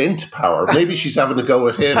Father Clint Power. Maybe she's having a go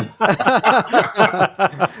at him.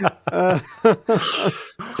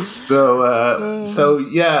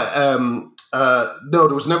 No,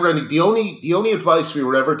 there was never any. The only advice we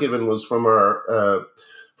were ever given was from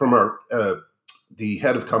the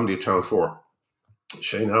head of comedy at Channel 4,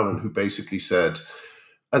 Shane Allen, who basically said,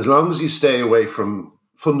 as long as you stay away from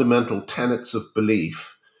fundamental tenets of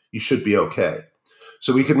belief, you should be okay.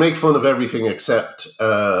 So we could make fun of everything except,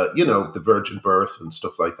 the virgin birth and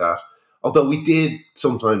stuff like that. Although we did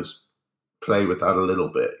sometimes play with that a little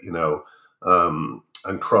bit,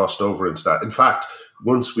 and crossed over into that. In fact,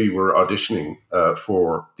 once we were auditioning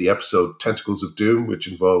for the episode Tentacles of Doom, which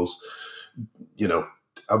involves,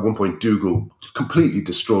 at one point Dougal completely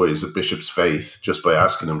destroys a bishop's faith just by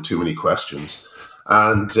asking him too many questions.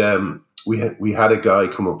 And we had a guy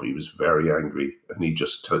come up. He was very angry, and he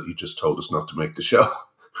just told us not to make the show.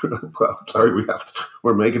 Well, sorry,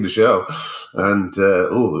 we're making the show, and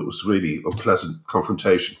it was really unpleasant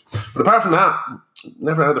confrontation. But apart from that,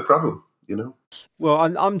 never had a problem. Well,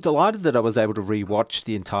 I'm delighted that I was able to rewatch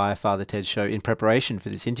the entire Father Ted show in preparation for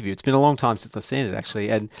this interview. It's been a long time since I've seen it, actually,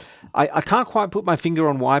 and I can't quite put my finger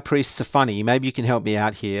on why priests are funny. Maybe you can help me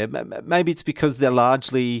out here. Maybe it's because they're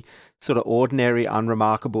largely sort of ordinary,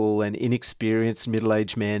 unremarkable, and inexperienced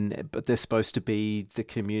middle-aged men, but they're supposed to be the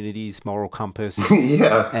community's moral compass.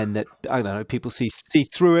 Yeah. And that, I don't know, people see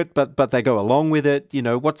through it, but they go along with it.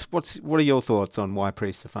 What are your thoughts on why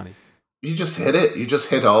priests are funny? You just hit it. You just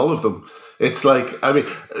hit all of them. It's like, I mean,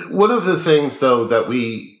 one of the things though that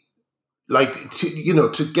we like to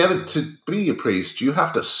be a priest, you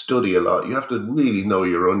have to study a lot. You have to really know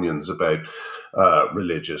your onions about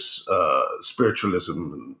religious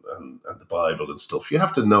spiritualism and the Bible and stuff. You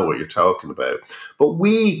have to know what you're talking about. But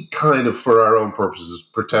we kind of, for our own purposes,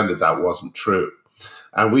 pretended that wasn't true,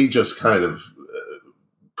 and we just kind of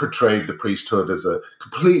portrayed the priesthood as a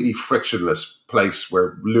completely frictionless place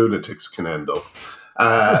where lunatics can end up.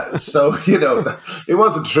 So it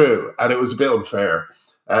wasn't true, and it was a bit unfair.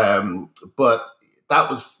 But that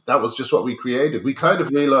was just what we created. We kind of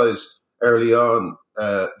realized early on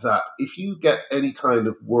that if you get any kind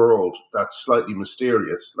of world that's slightly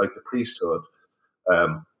mysterious, like the priesthood,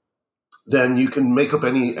 then you can make up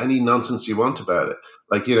any nonsense you want about it.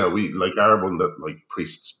 Like, we like our one that like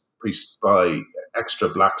priests buy extra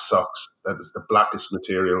black socks. That is the blackest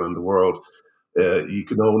material in the world. You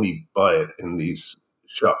can only buy it in these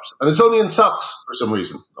shops, and it's only in socks for some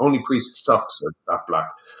reason. Only priest socks are that black.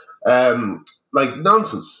 Like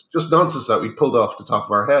nonsense, just nonsense that we pulled off the top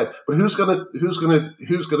of our head. But who's gonna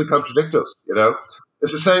contradict us?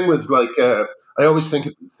 It's the same with like I always think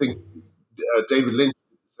David Lynch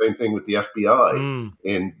did the same thing with the FBI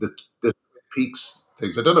in the Twin Peaks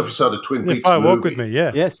things. I don't know if you saw the Twin Peaks movie. Walk with Me,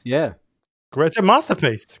 yeah. Yes, yeah. Great, it's a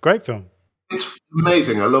masterpiece. Great film. It's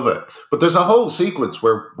amazing. I love it. But there's a whole sequence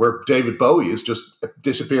where David Bowie is just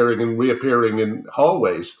disappearing and reappearing in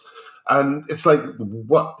hallways. And it's like,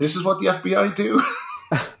 what? This is what the FBI do?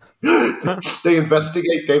 They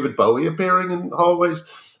investigate David Bowie appearing in hallways.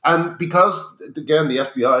 And because, again, the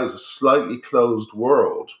FBI is a slightly closed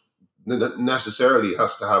world, that necessarily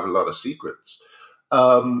has to have a lot of secrets,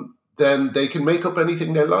 then they can make up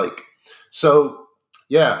anything they like. So,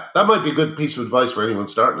 yeah, that might be a good piece of advice for anyone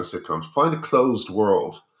starting a sitcom. Find a closed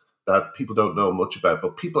world that people don't know much about,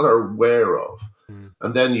 but people are aware of.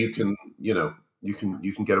 And then you can, you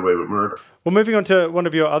can get away with murder. Well, moving on to one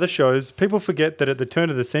of your other shows, people forget that at the turn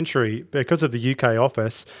of the century, because of the UK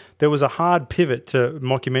office, there was a hard pivot to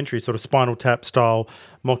mockumentary, sort of Spinal Tap style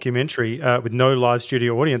mockumentary with no live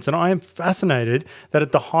studio audience. And I am fascinated that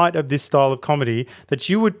at the height of this style of comedy, that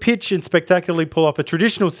you would pitch and spectacularly pull off a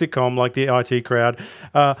traditional sitcom like the IT Crowd.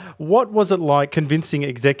 What was it like convincing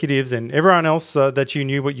executives and everyone else that you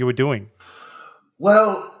knew what you were doing?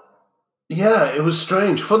 Well, yeah, it was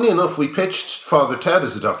strange. Funnily enough, we pitched Father Ted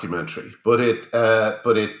as a documentary, but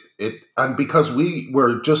and because we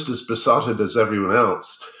were just as besotted as everyone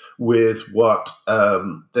else with what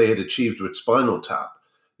they had achieved with Spinal Tap,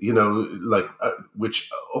 which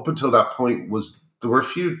up until that point there were a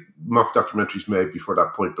few mock documentaries made before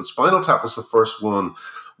that point, but Spinal Tap was the first one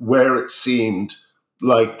where it seemed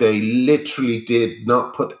like they literally did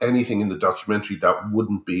not put anything in the documentary that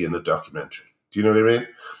wouldn't be in a documentary. Do you know what I mean?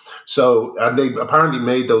 So, and they apparently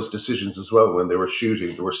made those decisions as well when they were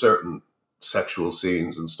shooting. There were certain sexual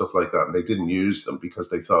scenes and stuff like that, and they didn't use them because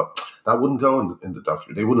they thought that wouldn't go in the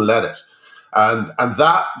documentary. They wouldn't let it, and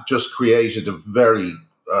that just created it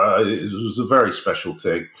was a very special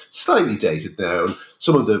thing. Slightly dated now, and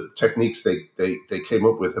some of the techniques they came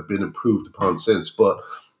up with have been improved upon since. But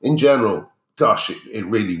in general, gosh, it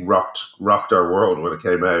really rocked our world when it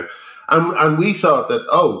came out. And we thought that,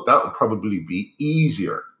 that would probably be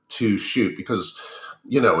easier to shoot because,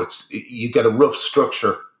 you get a rough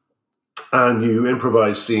structure and you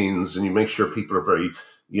improvise scenes and you make sure people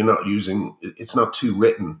it's not too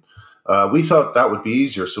written. We thought that would be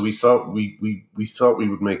easier. So we thought we thought we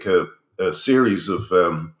would make a series of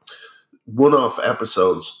one-off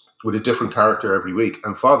episodes with a different character every week.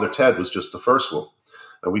 And Father Ted was just the first one.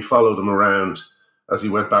 And we followed him around as he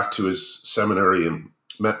went back to his seminary and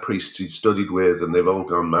met priests he'd studied with, and they've all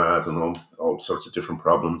gone mad and all sorts of different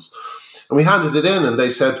problems. And we handed it in, and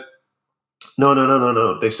they said, no.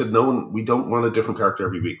 They said, no, we don't want a different character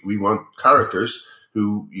every week. We want characters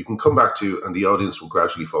who you can come back to and the audience will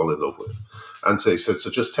gradually fall in love with. And so they said,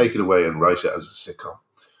 so just take it away and write it as a sitcom.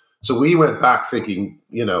 So we went back thinking,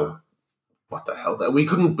 what the hell? We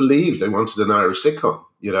couldn't believe they wanted an Irish sitcom,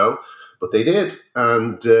 but they did.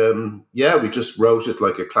 And we just wrote it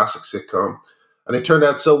like a classic sitcom. And it turned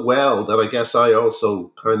out so well that I guess I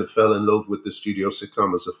also kind of fell in love with the studio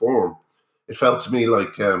sitcom as a form. It felt to me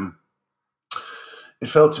like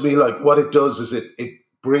what it does is it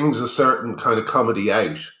brings a certain kind of comedy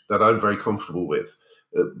out that I'm very comfortable with.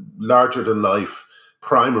 Larger than life,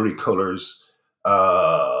 primary colours, set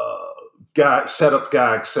up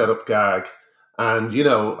gag. And,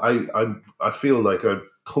 I feel like I'm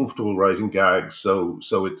comfortable writing gags, so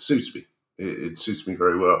it suits me. It suits me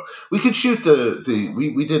very well. We could shoot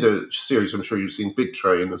we did a series, I'm sure you've seen, Big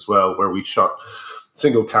Train as well, where we shot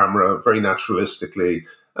single camera very naturalistically,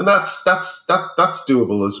 and that's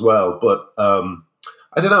doable as well. But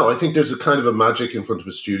I don't know. I think there's a kind of a magic in front of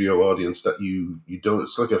a studio audience that you don't.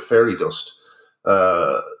 It's like a fairy dust.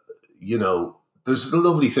 There's a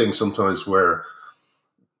lovely thing sometimes where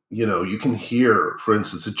you can hear, for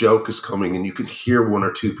instance, a joke is coming and you can hear one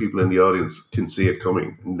or two people in the audience can see it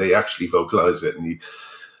coming and they actually vocalize it. And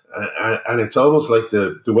it's almost like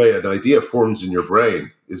the way an idea forms in your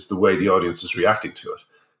brain is the way the audience is reacting to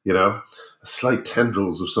it, slight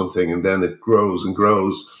tendrils of something, and then it grows and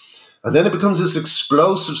grows. And then it becomes this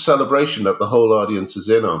explosive celebration that the whole audience is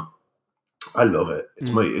in on. I love it.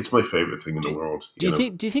 It's my favorite thing in the world. Do you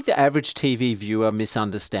think the average TV viewer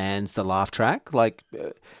misunderstands the laugh track? Like,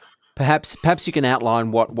 perhaps you can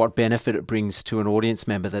outline what benefit it brings to an audience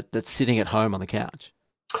member that's sitting at home on the couch.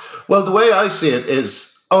 Well, the way I see it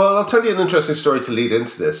is, I'll tell you an interesting story to lead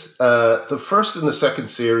into this. The first and the second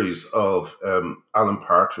series of Alan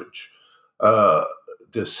Partridge, the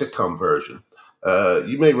sitcom version.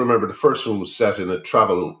 You may remember the first one was set in a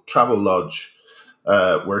travel lodge.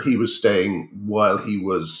 Where he was staying while he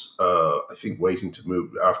was, I think, waiting to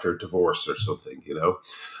move after a divorce or something,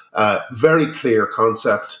 Very clear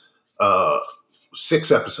concept.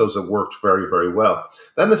 6 episodes that worked very, very well.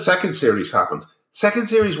 Then the second series happened. Second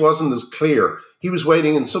series wasn't as clear. He was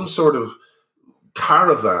waiting in some sort of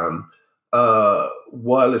caravan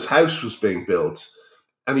while his house was being built.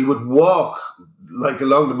 And he would walk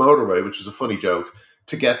along the motorway, which was a funny joke,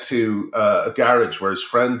 to get to a garage where his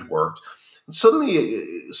friend worked. Suddenly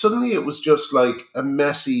it was just like a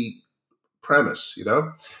messy premise,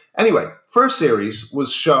 Anyway, first series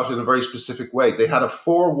was shot in a very specific way. They had a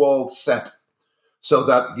 4-walled set so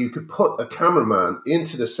that you could put a cameraman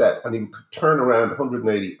into the set and he could turn around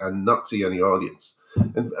 180 and not see any audience.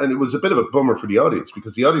 And it was a bit of a bummer for the audience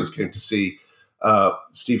because the audience came to see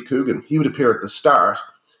Steve Coogan. He would appear at the start,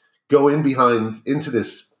 go into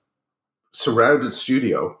this surrounded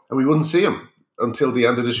studio, and we wouldn't see him until the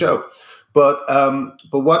end of the show. But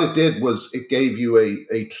what it did was it gave you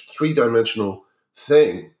a 3-dimensional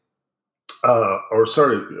thing, like a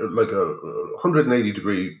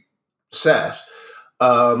 180-degree set,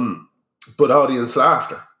 but audience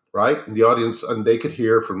laughter, right? And the audience, and they could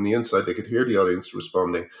hear from the inside, they could hear the audience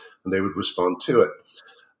responding, and they would respond to it.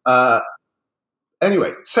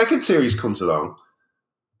 Anyway, second series comes along.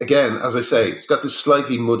 Again, as I say, it's got this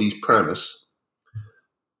slightly muddy premise.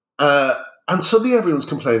 And suddenly everyone's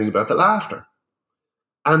complaining about the laughter.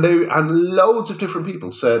 And loads of different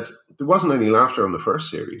people said there wasn't any laughter on the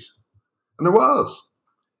first series. And there was.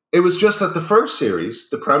 It was just that the first series,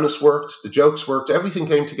 the premise worked, the jokes worked, everything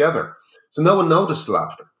came together. So no one noticed the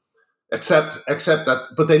laughter, except that,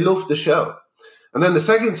 but they loved the show. And then the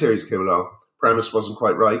second series came along, premise wasn't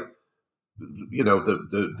quite right. You know,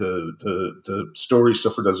 the story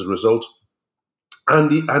suffered as a result.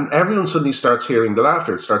 And everyone suddenly starts hearing the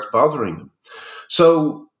laughter. It starts bothering them.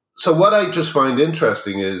 So what I just find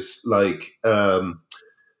interesting is, like,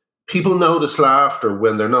 people notice laughter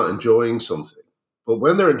when they're not enjoying something, but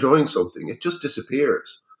when they're enjoying something, it just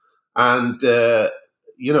disappears. And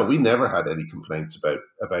we never had any complaints about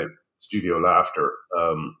studio laughter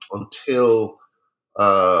until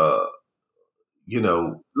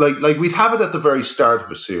like we'd have it at the very start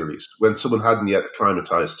of a series when someone hadn't yet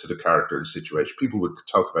acclimatized to the character and situation. People would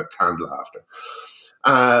talk about canned laughter.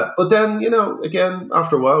 But then, again,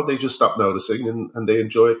 after a while, they just stop noticing and they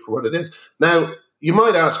enjoy it for what it is. Now, you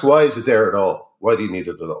might ask, why is it there at all? Why do you need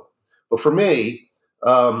it at all? But for me,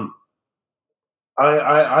 I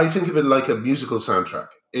think of it like a musical soundtrack.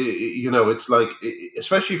 It's like,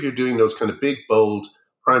 especially if you're doing those kind of big, bold,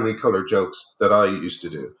 primary color jokes that I used to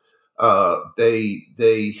do.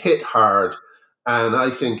 They hit hard, and I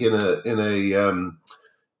think in a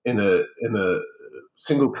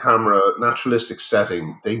single camera naturalistic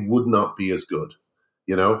setting, they would not be as good.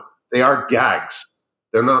 They are gags.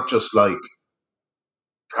 They're not just like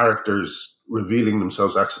characters revealing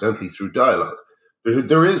themselves accidentally through dialogue.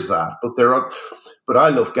 There is that, but but I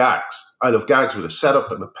love gags. I love gags with a setup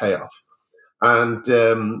and a payoff, and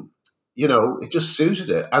it just suited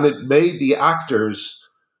it, and it made the actors.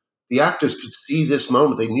 The actors could see this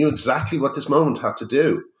moment. They knew exactly what this moment had to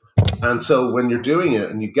do, and so when you're doing it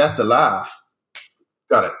and you get the laugh,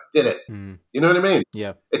 got it, did it. You know what I mean?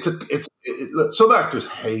 Yeah. Some actors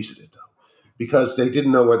hated it though, because they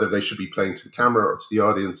didn't know whether they should be playing to the camera or to the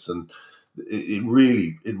audience, and it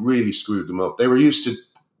really screwed them up. They were used to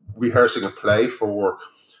rehearsing a play for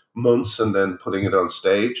months and then putting it on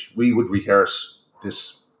stage. We would rehearse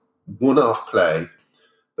this one-off play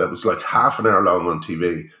that was like half an hour long on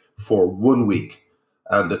TV for 1 week,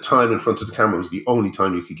 and the time in front of the camera was the only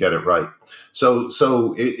time you could get it right. So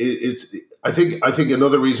it's. I think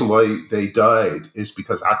another reason why they died is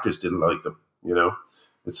because actors didn't like them.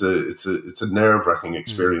 It's a nerve-wracking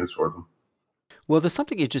experience for them. Well, there's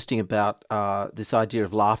something interesting about this idea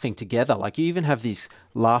of laughing together. Like, you even have these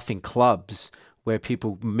laughing clubs where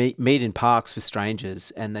people meet in parks with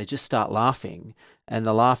strangers and they just start laughing, and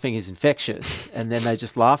the laughing is infectious, and then they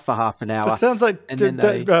just laugh for half an hour. It sounds like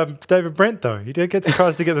David Brent, though. He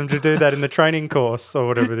tries to get them to do that in the training course or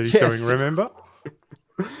whatever that he's doing, remember?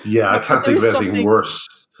 Yeah, I can't think of anything worse.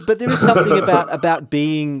 But there is something about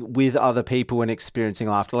being with other people and experiencing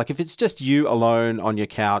laughter. Like, if it's just you alone on your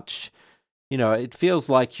couch, it feels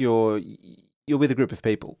like you're with a group of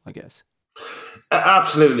people, I guess.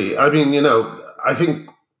 Absolutely. I mean, I think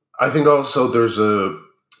also there's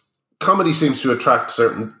comedy seems to attract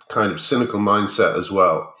certain kind of cynical mindset as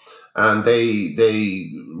well, and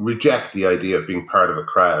they reject the idea of being part of a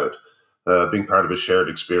crowd, being part of a shared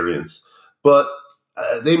experience. But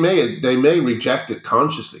they may reject it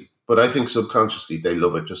consciously, but I think subconsciously they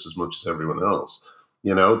love it just as much as everyone else.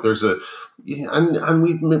 There's and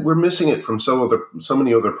we're missing it from so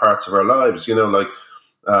many other parts of our lives.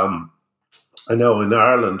 I know in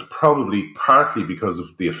Ireland, probably partly because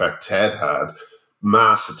of the effect TED had,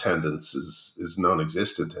 mass attendance is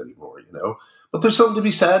non-existent anymore. But there's something to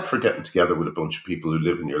be said for getting together with a bunch of people who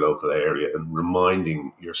live in your local area and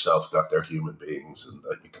reminding yourself that they're human beings and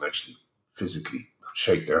that you can actually physically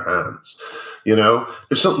shake their hands.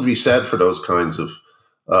 There's something to be said for those kinds of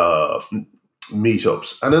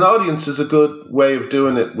meetups, and an audience is a good way of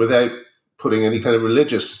doing it without putting any kind of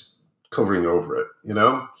religious covering over it.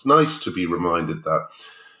 It's nice to be reminded that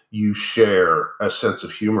you share a sense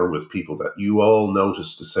of humor with people, that you all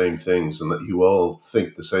notice the same things and that you all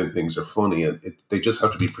think the same things are funny, and they just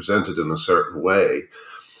have to be presented in a certain way.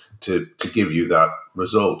 to give you that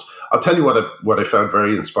result. I'll tell you what I found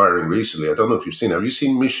very inspiring recently. I don't know if you've seen. Have you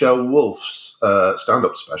seen Michelle Wolf's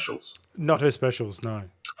stand-up specials? Not her specials, no.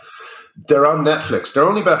 They're on Netflix. They're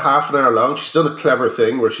only about half an hour long. She's done a clever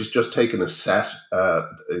thing where she's just taken a set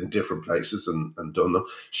in different places and done them.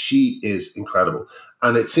 She is incredible.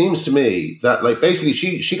 And it seems to me that, like, basically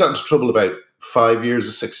she got into trouble about 5 years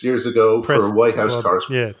or 6 years ago for a White House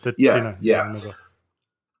correspondent. Yeah.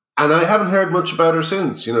 And I haven't heard much about her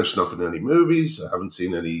since. You know, she's not been in any movies. I haven't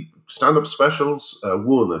seen any stand-up specials.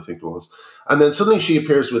 One, I think it was. And then suddenly she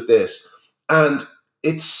appears with this. And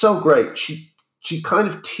it's so great. She kind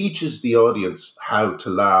of teaches the audience how to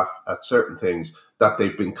laugh at certain things that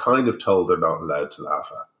they've been kind of told they're not allowed to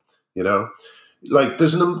laugh at. You know? Like,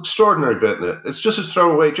 there's an extraordinary bit in it. It's just a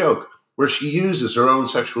throwaway joke where she uses her own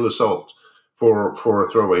sexual assault for a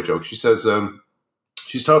throwaway joke. She says,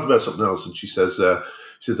 she's talking about something else, and she says, I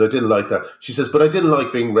didn't like that. She says, but I didn't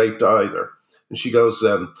like being raped either. And she goes,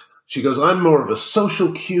 I'm more of a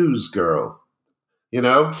social cues girl. You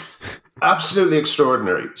know? Absolutely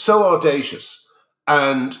extraordinary. So audacious.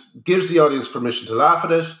 And gives the audience permission to laugh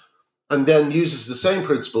at it, and then uses the same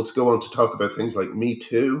principle to go on to talk about things like Me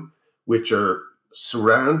Too, which are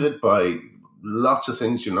surrounded by lots of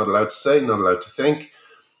things you're not allowed to say, not allowed to think.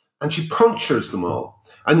 And she punctures them all.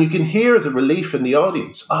 And you can hear the relief in the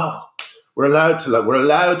audience. Oh, we're allowed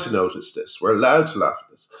to notice this. We're allowed to laugh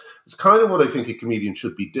at this. It's kind of what I think a comedian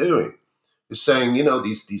should be doing, is saying, you know,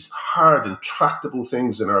 these hard, intractable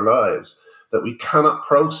things in our lives that we cannot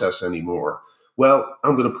process anymore. Well,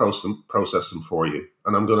 I'm going to process them for you,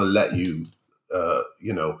 and I'm going to let you,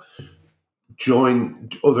 join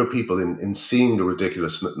other people in seeing the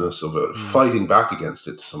ridiculousness of it, fighting back against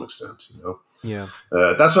it to some extent. You know, yeah.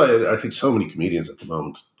 That's why I think so many comedians at the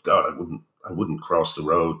moment. God, I wouldn't cross the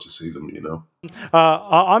road to see them. You know,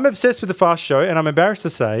 I'm obsessed with the Fast Show, and I'm embarrassed to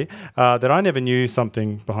say that I never knew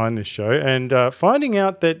something behind this show. And finding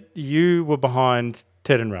out that you were behind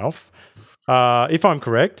Ted and Ralph, if I'm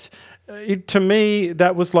correct. To me,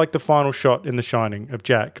 that was like the final shot in The Shining of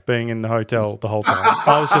Jack being in the hotel the whole time.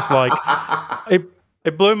 I was just like,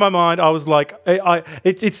 it blew my mind. I was like, I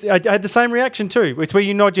had the same reaction too. It's where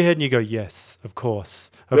you nod your head and you go, yes, of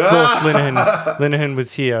course. Of course, Linehan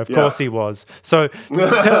was here. Of course he was. So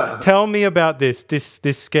tell me about this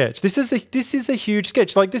sketch. This is a huge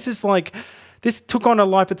sketch. Like this took on a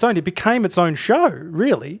life of its own. It became its own show,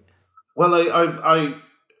 really. Well,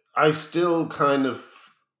 I still kind of.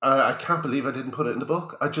 I can't believe I didn't put it in the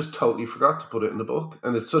book. I just totally forgot to put it in the book,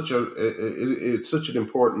 and it's such an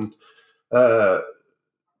important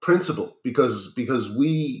principle because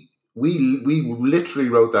we literally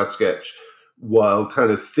wrote that sketch while kind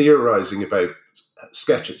of theorizing about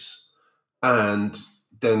sketches, and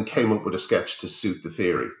then came up with a sketch to suit the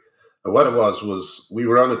theory. And what it was we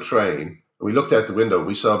were on a train and we looked out the window and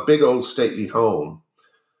we saw a big old stately home,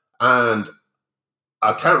 and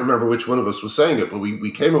I can't remember which one of us was saying it, but we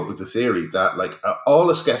came up with the theory that all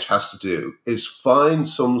a sketch has to do is find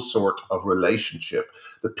some sort of relationship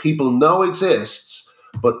that people know exists,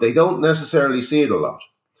 but they don't necessarily see it a lot.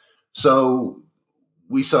 So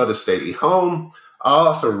we saw the stately home.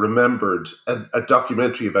 Author remembered a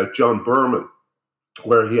documentary about John Berman,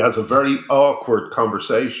 where he has a very awkward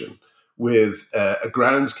conversation with a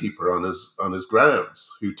groundskeeper on his grounds,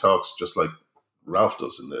 who talks just like Ralph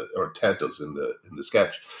does or Ted does in the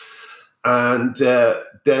sketch, and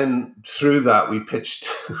then through that we pitched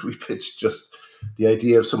just the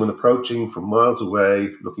idea of someone approaching from miles away,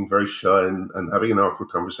 looking very shy and having an awkward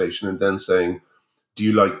conversation, and then saying, "Do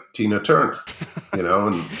you like Tina Turner?" You know,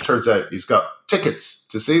 and it turns out he's got tickets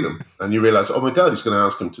to see them, and you realize, oh my God, he's going to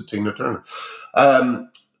ask him to Tina Turner, and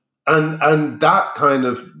that kind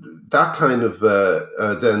of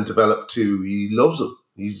then developed to he loves him,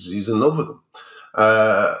 he's in love with him.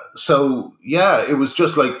 So yeah, it was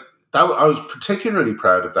just like that. I was particularly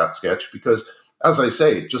proud of that sketch because, as I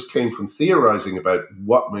say, it just came from theorizing about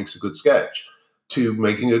what makes a good sketch to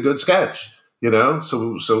making a good sketch. You know,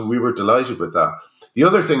 so we were delighted with that. The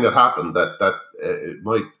other thing that happened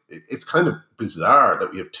it's kind of bizarre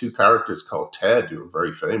that we have two characters called Ted who are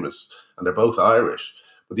very famous and they're both Irish.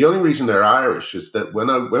 But the only reason they're Irish is that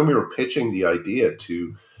when we were pitching the idea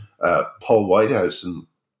to Paul Whitehouse and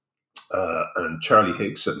Charlie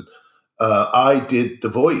Higson, I did the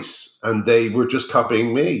voice, and they were just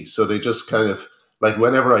copying me. So they just kind of like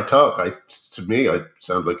whenever I talk, to me I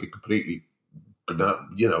sound like a completely,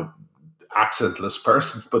 accentless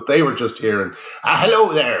person. But they were just hearing,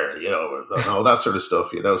 "Hello there," and all that sort of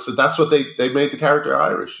stuff. So that's what they made the character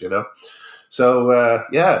Irish. So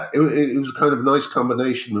it was kind of a nice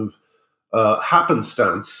combination of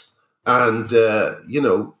happenstance and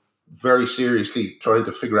very seriously trying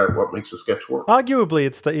to figure out what makes a sketch work. Arguably,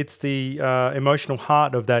 it's the emotional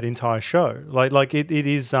heart of that entire show. Like it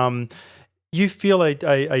is. You feel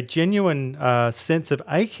a genuine sense of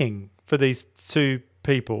aching for these two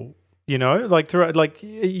people. You know, like throughout, like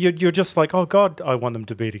you're just like, oh God, I want them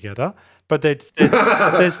to be together. But there's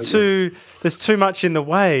too much in the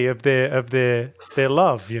way of their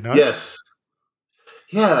love. You know. Yes.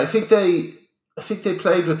 Yeah, I think they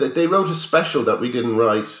played with it. They wrote a special that we didn't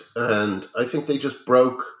write, and I think they just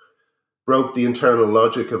broke the internal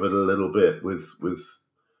logic of it a little bit with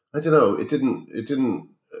I don't know. It didn't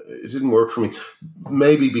work for me.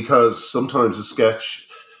 Maybe because sometimes a sketch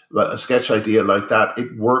idea like that,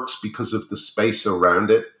 it works because of the space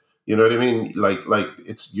around it. You know what I mean? Like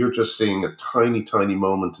you're just seeing a tiny, tiny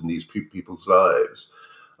moment in these people's lives,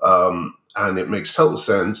 and it makes total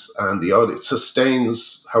sense. And the audience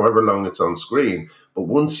sustains however long it's on screen. But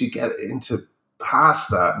once you get into past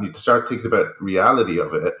that and you start thinking about the reality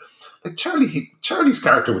of it, like Charlie's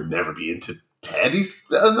character would never be into Ted. He's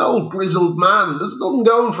an old grizzled man. There's nothing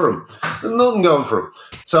going for him.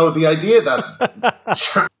 So the idea that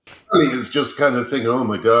Charlie is just kind of thinking, "Oh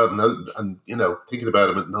my God," and thinking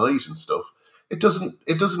about him at night and stuff. It doesn't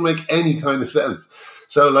make any kind of sense.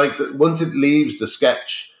 So like once it leaves the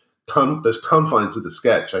sketch, the confines of the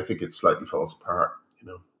sketch, I think it slightly falls apart.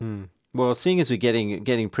 Well, seeing as we're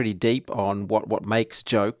getting pretty deep on what makes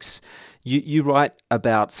jokes, you write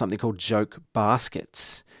about something called joke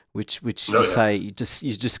baskets, which you say you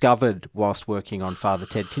discovered whilst working on Father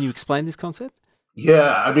Ted. Can you explain this concept?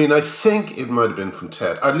 Yeah, I mean, I think it might have been from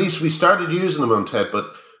Ted. At least we started using them on Ted,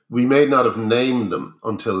 but we may not have named them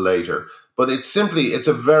until later. But it's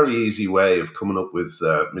a very easy way of coming up with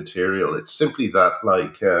material. It's simply that,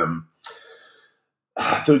 like,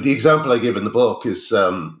 the example I give in the book is,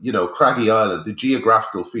 Craggy Island, the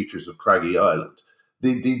geographical features of Craggy Island.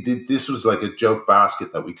 This was like a joke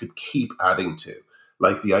basket that we could keep adding to.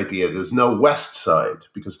 Like the idea there's no west side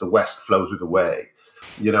because the west floated away.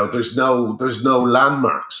 There's no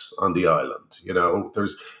landmarks on the island.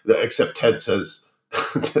 Except Ted says,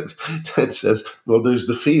 well, there's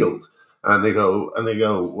the field. And they go,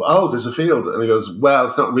 oh, there's a field. And he goes, well,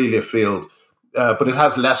 it's not really a field. But it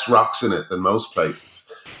has less rocks in it than most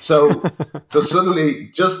places. So suddenly,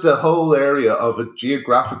 just the whole area of a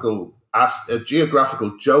geographical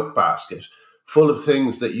joke basket full of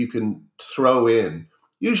things that you can throw in,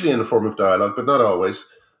 usually in the form of dialogue, but not always.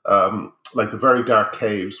 Like the very dark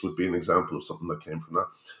caves would be an example of something that came from that.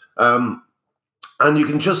 And you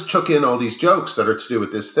can just chuck in all these jokes that are to do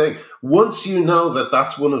with this thing. Once you know that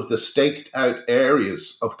that's one of the staked out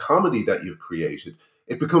areas of comedy that you've created,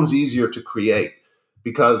 it becomes easier to create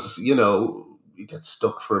because, you get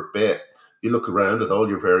stuck for a bit. You look around at all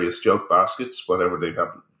your various joke baskets, whatever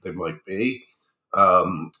they might be,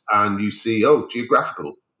 and you see, oh,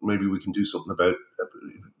 geographical. Maybe we can do something about,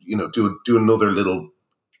 do another little,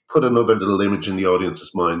 put another little image in the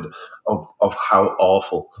audience's mind of how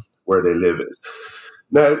awful where they live is.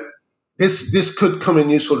 Now, this could come in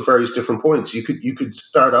useful at various different points. You could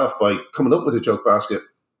start off by coming up with a joke basket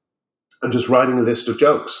and just writing a list of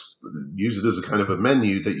jokes. Use it as a kind of a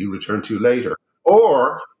menu that you return to later.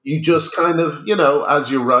 Or you just kind of,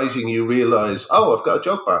 as you're writing, you realize, oh, I've got a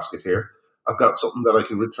joke basket here. I've got something that I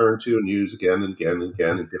can return to and use again and again and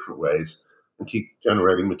again in different ways and keep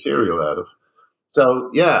generating material out of. So,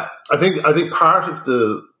 yeah, I think part of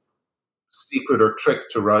the secret or trick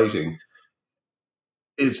to writing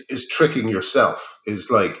is tricking yourself. Is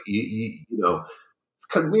like, it's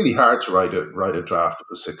kind of really hard to write a draft of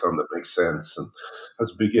a sitcom that makes sense and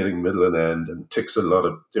has a beginning, middle, and end, and ticks a lot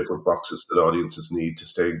of different boxes that audiences need to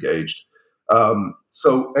stay engaged.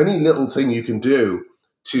 So any little thing you can do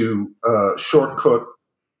to shortcut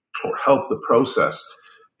or help the process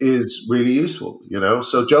is really useful.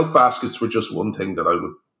 So joke baskets were just one thing that I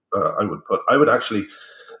would put. I would actually,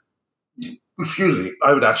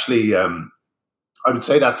 I would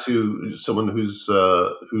say that to someone who's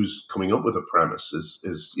coming up with a premise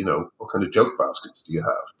is what kind of joke baskets do you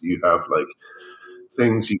have? Do you have like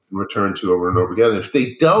things you can return to over and over again? If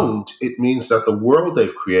they don't, it means that the world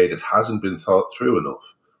they've created hasn't been thought through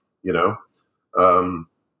enough.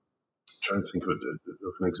 Trying to think of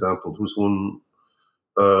an example. There was one.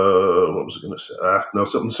 What was I going to say? No,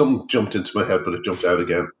 something jumped into my head, but it jumped out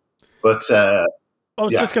again. But I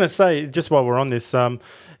was just going to say, just while we're on this, do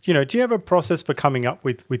you have a process for coming up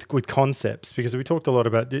with concepts? Because we talked a lot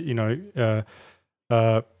about,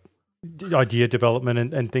 idea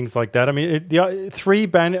development and things like that. I mean, three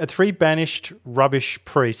banished rubbish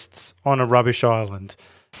priests on a rubbish island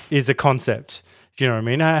is a concept. Do you know what I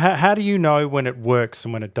mean? How do you know when it works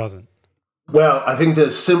and when it doesn't? Well, I think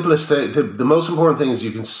the simplest thing, the most important thing is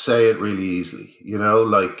you can say it really easily.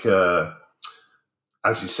 Like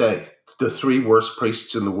as you say, the three worst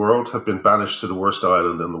priests in the world have been banished to the worst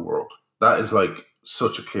island in the world. That is like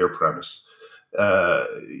such a clear premise, uh,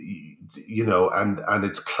 and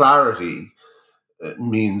its clarity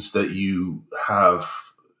means that you have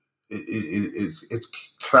its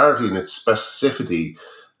clarity and its specificity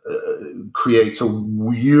creates a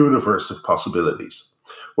universe of possibilities.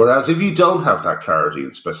 Whereas if you don't have that clarity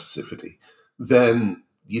and specificity, then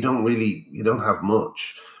you don't have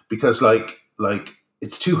much, because like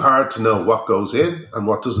it's too hard to know what goes in and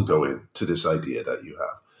what doesn't go in to this idea that you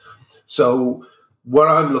have. So what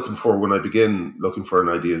I'm looking for when I begin looking for an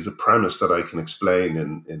idea is a premise that I can explain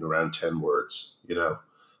in around 10 words, We've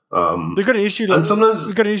got an issue. and sometimes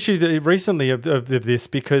We've got an issue recently of this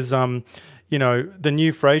because the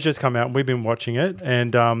new Frasier's come out and we've been watching it,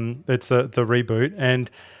 and it's the reboot, and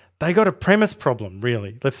they got a premise problem.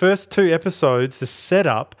 Really, the first two episodes, the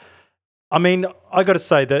setup. I mean, I got to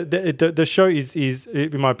say that the show is,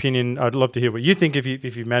 in my opinion, I'd love to hear what you think if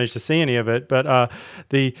you managed to see any of it. But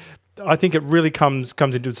I think it really comes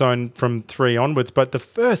into its own from 3 onwards. But the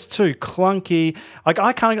first two, clunky. Like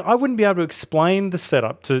I wouldn't be able to explain the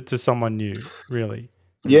setup to someone new, really.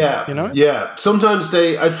 Yeah, yeah. Sometimes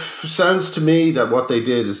it sounds to me that what they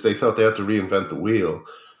did is they thought they had to reinvent the wheel.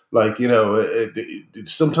 Like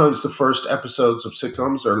sometimes the first episodes of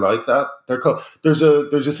sitcoms are like that. They're called there's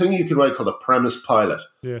a thing you can write called a premise pilot,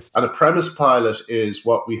 Yes. and a premise pilot is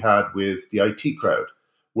what we had with the IT Crowd,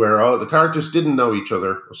 where all the characters didn't know each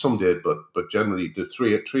other, or some did, but generally the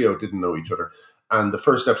trio didn't know each other, and the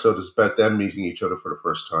first episode is about them meeting each other for the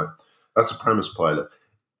first time. That's a premise pilot.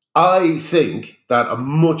 I think that a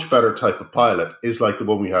much better type of pilot is like the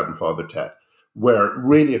one we had in Father Ted, where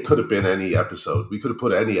really it could have been any episode. We could have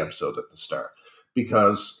put any episode at the start,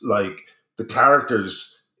 because like the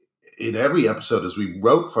characters in every episode, as we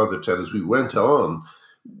wrote Father Ted, as we went on,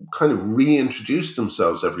 kind of reintroduced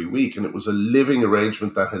themselves every week, and it was a living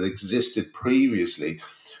arrangement that had existed previously.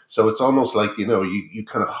 So it's almost like, you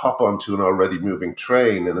kind of hop onto an already moving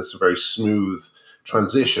train, and it's a very smooth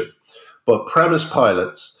transition. But premise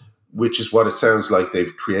pilots, which is what it sounds like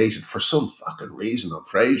they've created for some fucking reason on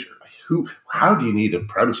Frasier. How do you need a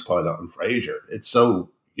premise pilot on Frasier? It's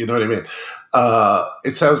so, you know what I mean?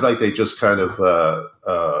 It sounds like they just kind of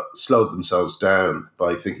slowed themselves down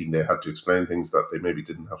by thinking they had to explain things that they maybe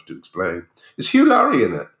didn't have to explain. Is Hugh Laurie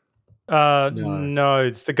in it? No,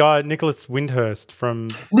 it's the guy Nicholas Windhurst from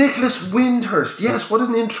Nicholas Windhurst. Yes, what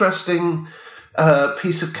an interesting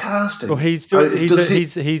piece of casting. Well, he's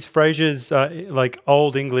Frasier's like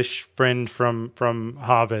old English friend from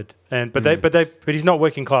Harvard, and but he's not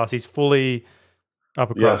working class. He's fully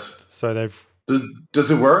upper crust. Yes. So they've. Does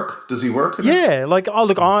it work? Does he work? Yeah, like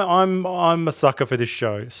I'm a sucker for this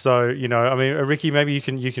show. So I mean, Ricky, maybe you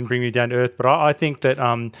can bring me down to earth, but I think that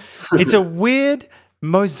it's a weird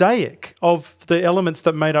mosaic of the elements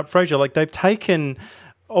that made up Frasier. Like they've taken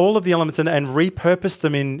all of the elements and repurposed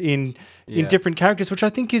them in different characters, which I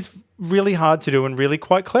think is really hard to do and really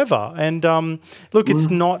quite clever. And look, it's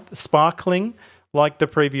not sparkling like the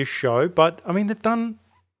previous show, but I mean they've done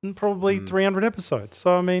probably 300 episodes.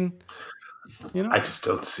 So I mean, I just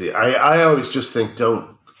don't see it. I always just think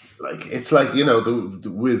it's like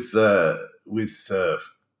with the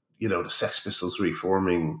Sex Pistols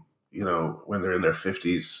reforming, when they're in their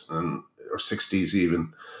 50s or 60s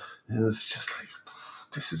even. It's just like,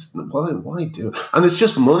 this is why do, and it's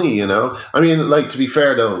just money. I mean, like, to be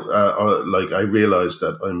fair though, like I realized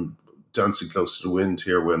that I'm dancing close to the wind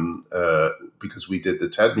here when because we did the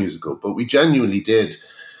TED musical, but we genuinely did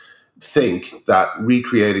think that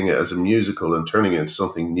recreating it as a musical and turning it into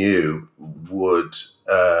something new would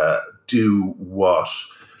do what,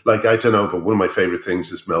 like, I don't know, but one of my favorite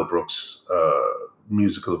things is Mel Brooks'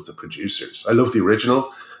 musical of The Producers. I love the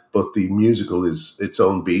original, but the musical is its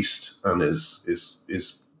own beast and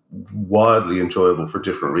is wildly enjoyable for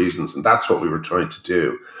different reasons, and that's what we were trying to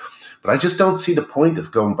do. But I just don't see the point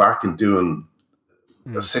of going back and doing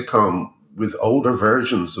a sitcom with older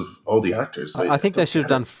versions of all the actors. I think they should have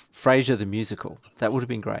done Frasier the musical. That would have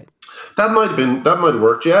been great. That might have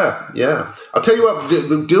worked. Yeah. I'll tell you what,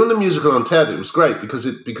 doing the musical on TED, it was great because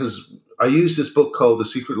I used this book called The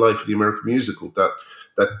Secret Life of the American Musical that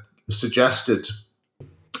suggests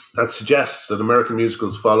that American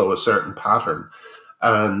musicals follow a certain pattern,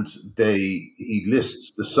 and he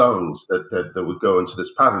lists the songs that would go into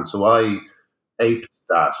this pattern. So I aped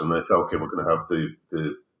that, and I thought, okay, we're going to have the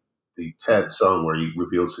TED song where he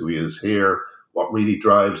reveals who he is here, what really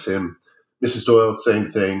drives him, Mrs. Doyle, same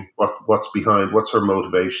thing. What's behind? What's her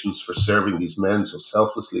motivations for serving these men so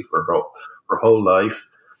selflessly for her whole life?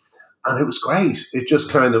 And it was great. It just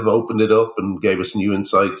kind of opened it up and gave us new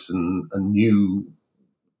insights and new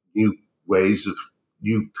ways of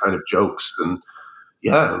new kind of jokes. And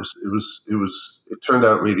yeah, it turned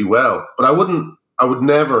out really well. But I would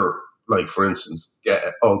never, like, for instance, get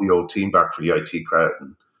all the old team back for the IT crowd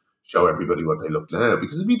and show everybody what they look now,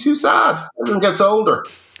 because it'd be too sad. Everyone gets older.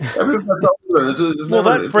 Everyone gets older. And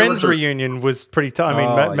that Friends reunion was pretty tough.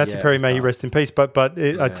 I mean, Matthew Perry, may he rest in peace. But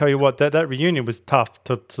I tell you what, that reunion was tough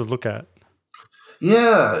to look at.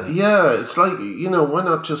 Yeah. It's like, why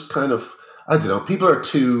not just kind of, I don't know, people are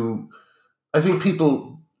too, I think people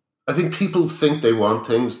think they want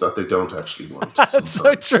things that they don't actually want. That's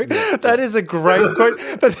so true. Yeah. That is a great quote.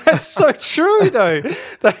 But that's so true, though.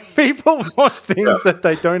 That people want things that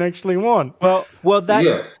they don't actually want. Well,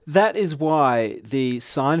 that is why the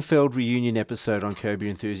Seinfeld reunion episode on Curb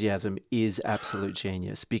Your Enthusiasm is absolute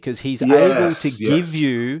genius, because he's able to give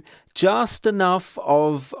you just enough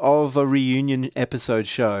of a reunion episode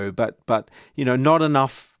show, but not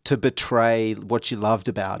enough to betray what you loved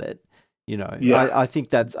about it. I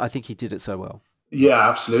think he did it so well. Yeah,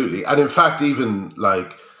 absolutely. And in fact, even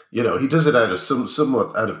like, he does it out of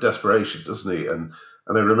somewhat out of desperation, doesn't he? And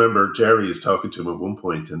I remember Jerry is talking to him at one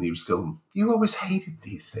point, and he was going, "You always hated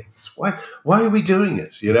these things. Why are we doing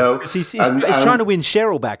it?" Because he's trying to win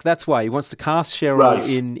Cheryl back. That's why he wants to cast Cheryl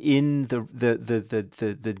in the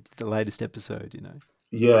latest episode.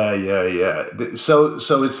 Yeah. So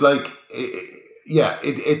it's like,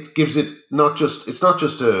 it gives it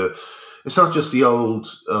it's not just the old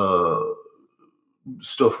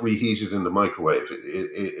stuff reheated in the microwave.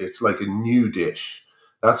 It's like a new dish.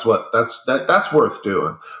 That's worth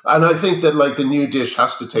doing. And I think that, like, the new dish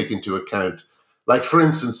has to take into account, like, for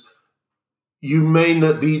instance, you may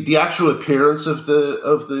not, the actual appearance of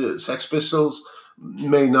the Sex Pistols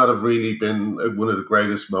may not have really been one of the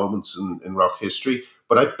greatest moments in rock history,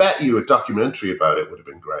 but I bet you a documentary about it would have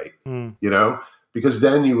been great. Because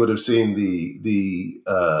then you would have seen the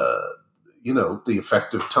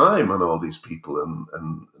effect of time on all these people,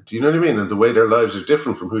 and do you know what I mean? And the way their lives are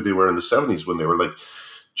different from who they were in the 70s when they were, like,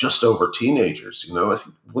 just over teenagers. I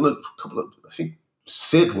think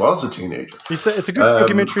Sid was a teenager. It's a good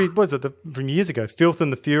documentary. What was it from years ago? Filth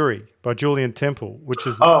and the Fury by Julian Temple, which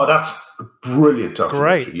is that's a brilliant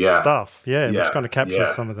documentary. Great stuff. Yeah, which kind of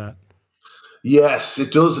captures some of that. Yes,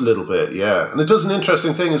 it does a little bit. Yeah, and it does an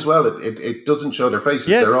interesting thing as well. It doesn't show their faces.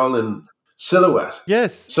 Yes. They're all in silhouette.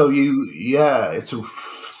 Yes. So it's a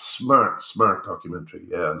smart documentary.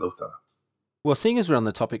 Yeah, I love that. Well, seeing as we're on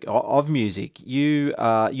the topic of music, you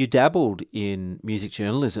dabbled in music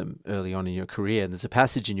journalism early on in your career, and there's a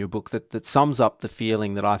passage in your book that sums up the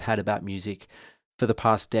feeling that I've had about music for the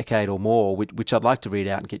past decade or more, which I'd like to read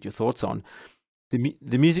out and get your thoughts on.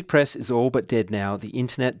 The music press is all but dead now. The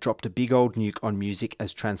internet dropped a big old nuke on music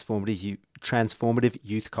as transformative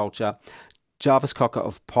youth culture. Jarvis Cocker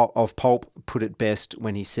of Pulp put it best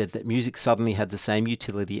when he said that music suddenly had the same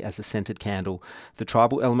utility as a scented candle. The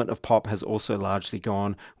tribal element of pop has also largely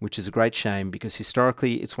gone, which is a great shame because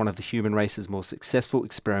historically it's one of the human race's more successful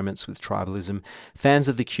experiments with tribalism. Fans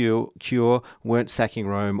of The Cure weren't sacking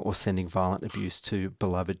Rome or sending violent abuse to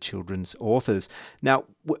beloved children's authors. Now,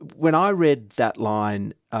 when I read that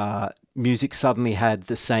line, music suddenly had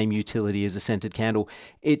the same utility as a scented candle,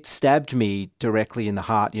 it stabbed me directly in the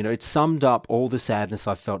heart. It summed up all the sadness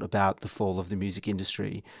I felt about the fall of the music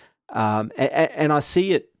industry. And I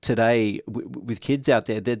see it today with kids out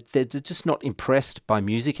there. They're just not impressed by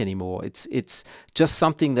music anymore. It's just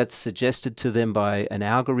something that's suggested to them by an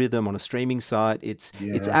algorithm on a streaming site. It's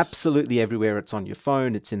absolutely everywhere. It's on your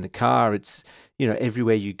phone. It's in the car. It's,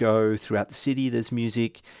 everywhere you go throughout the city, there's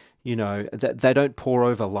music. They don't pore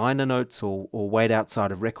over liner notes or wait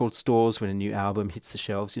outside of record stores when a new album hits the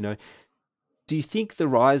shelves. Do you think the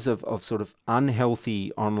rise of sort of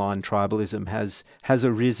unhealthy online tribalism has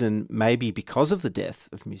arisen maybe because of the death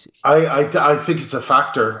of music? I think it's a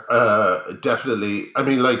factor, definitely. I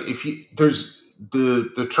mean, like, there's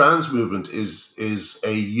the trans movement is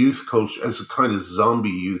a youth culture, as a kind of zombie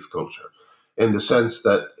youth culture, in the sense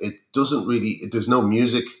that there's no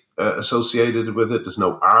music associated with it. There's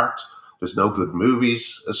no art. There's no good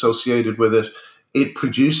movies associated with it. It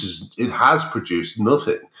has produced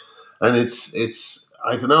nothing, and it's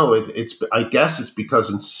I don't know. I guess it's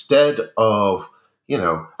because instead of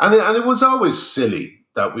and it was always silly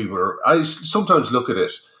that I sometimes look at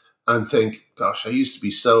it and think, gosh, I used to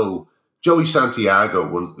be so. Joey Santiago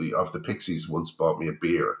of the Pixies once bought me a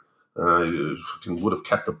beer, and I would have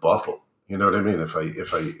kept the bottle. You know what I mean? If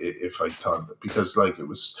I thought, because like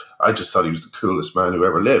I just thought he was the coolest man who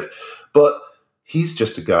ever lived. But he's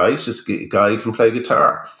just a guy. He's just a guy who can play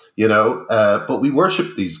guitar. But we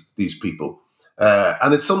worship these people,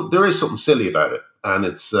 and there is something silly about it, and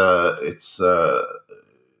it's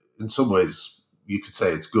in some ways you could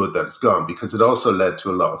say it's good that it's gone, because it also led to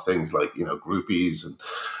a lot of things like groupies and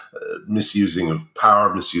misusing of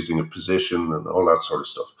power, misusing of position, and all that sort of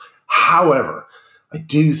stuff. However, I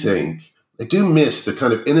do miss the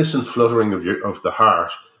kind of innocent fluttering of the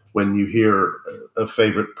heart when you hear a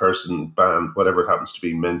favorite person, band, whatever it happens to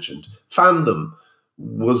be, mentioned. Fandom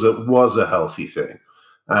was a healthy thing,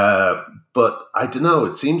 but I don't know.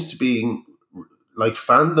 It seems to be like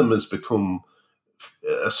fandom has become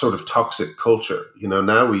a sort of toxic culture.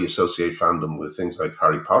 Now we associate fandom with things like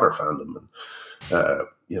Harry Potter fandom and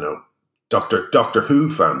Doctor Who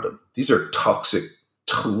fandom. These are toxic,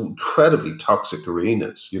 incredibly toxic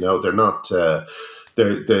arenas. They're not.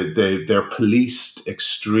 They're policed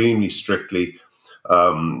extremely strictly.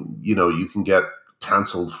 You can get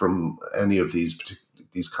cancelled from any of these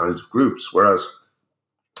kinds of groups. Whereas,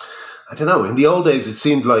 I don't know, in the old days, it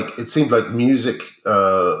seemed like music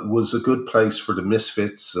was a good place for the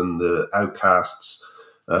misfits and the outcasts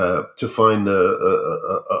to find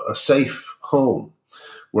a safe home.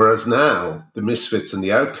 Whereas now, the misfits and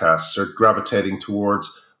the outcasts are gravitating towards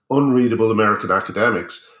unreadable American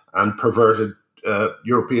academics and perverted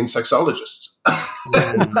European sexologists.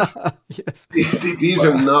 Yes. These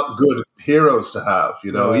are not good heroes to have,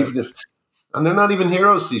 Right. even if, and they're not even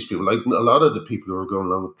heroes, these people. Like, a lot of the people who are going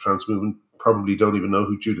along with the trans movement probably don't even know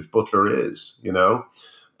who Judith Butler is,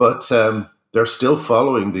 but they're still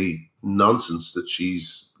following the nonsense that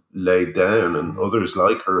she's laid down and others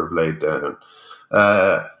like her have laid down.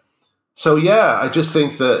 So yeah, I just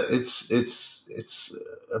think that it's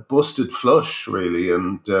a busted flush, really,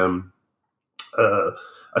 and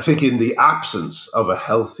I think in the absence of a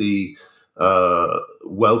healthy,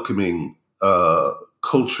 welcoming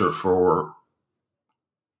culture for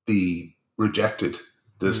the rejected,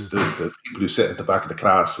 the people who sit at the back of the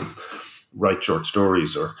class and write short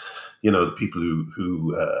stories, or the people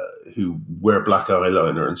who wear black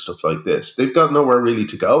eyeliner and stuff like this, they've got nowhere really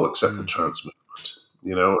to go except the trans movement.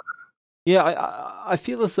 Yeah, I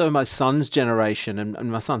feel as though my son's generation,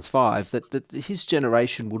 and my son's 5, that his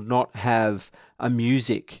generation would not have a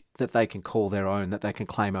music that they can call their own, that they can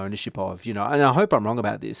claim ownership of, and I hope I'm wrong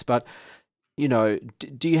about this, but,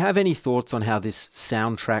 do you have any thoughts on how this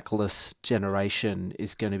soundtrackless generation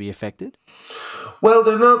is going to be affected? Well,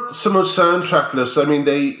 they're not so much soundtrackless. I mean,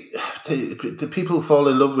 the people fall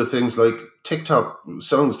in love with things like TikTok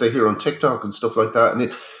songs they hear on TikTok and stuff like that,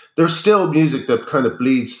 and there's still music that kind of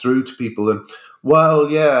bleeds through to people. And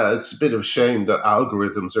while, yeah, it's a bit of a shame that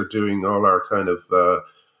algorithms are doing all our kind of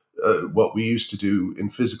what we used to do in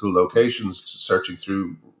physical locations, searching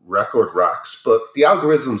through record racks, but the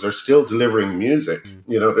algorithms are still delivering music.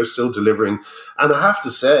 They're still delivering. And I have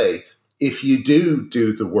to say, if you do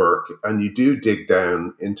the work and you do dig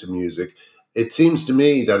down into music, it seems to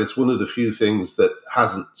me that it's one of the few things that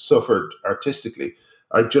hasn't suffered artistically.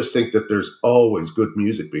 I just think that there's always good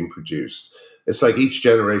music being produced. It's like each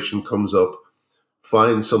generation comes up,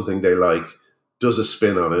 finds something they like, does a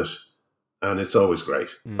spin on it, and it's always great.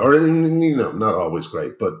 Or, not always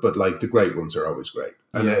great, but like the great ones are always great.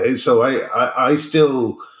 And so I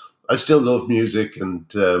still love music, and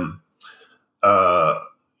I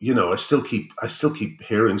still keep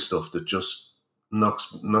hearing stuff that just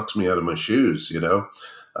knocks me out of my shoes.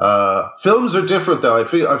 Films are different, though.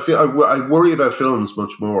 I worry about films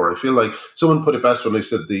much more. I feel like someone put it best when they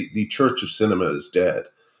said the church of cinema is dead,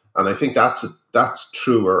 and I think that's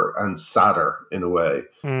truer and sadder in a way.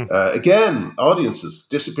 Again,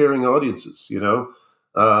 disappearing audiences.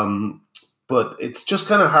 But it's just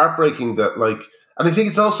kind of heartbreaking that, like, and I think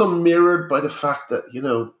it's also mirrored by the fact that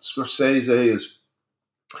Scorsese is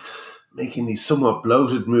making these somewhat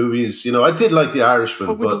bloated movies. I did like The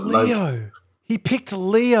Irishman, but Leo. Like, he picked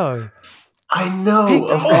Leo. I know,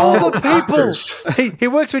 of all the people. He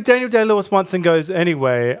works with Daniel Day-Lewis once and goes,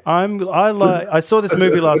 anyway, I saw this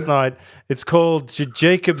movie last night. It's called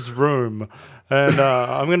Jacob's Room, and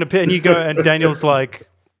I'm going to pick. And you go, and Daniel's like,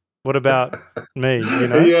 what about me?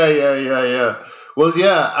 Yeah. Well,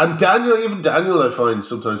 yeah, and Daniel, I find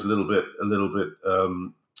sometimes a little bit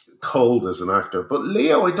cold as an actor. But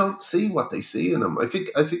Leo, I don't see what they see in him. I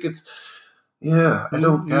think it's. Yeah, I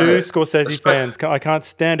don't get New it. Scorsese fans, I can't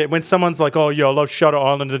stand it. When someone's like, oh, yeah, I love Shutter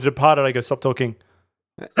Island and The Departed, I go, stop talking.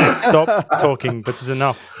 Stop talking. This is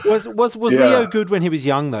enough. Was Leo good when he was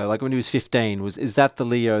young, though? Like when he was 15? Is that the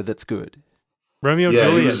Leo that's good? Romeo and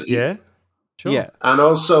Juliet, yeah? Sure. Yeah. And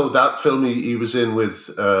also that film he was in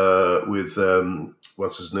with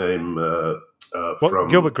what's his name from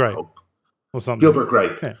Gilbert Grape or something. Gilbert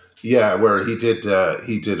Grape. Yeah, where he played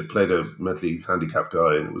a mentally handicapped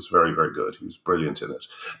guy, and it was very, very good. He was brilliant in it.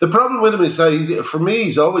 The problem with him is that for me,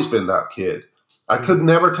 he's always been that kid. I could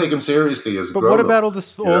never take him seriously as a grown-up. But what about all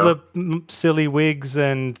the silly wigs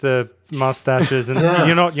and the mustaches? And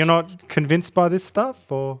you're not convinced by this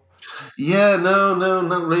stuff, or? Yeah, no,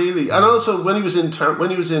 not really. And also when he was in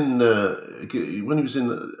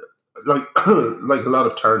like like a lot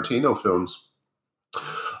of Tarantino films,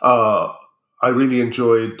 I really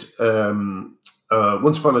enjoyed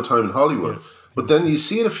Once Upon a Time in Hollywood. Yes. But then you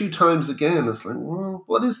see it a few times again. It's like, well,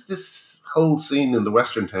 what is this whole scene in the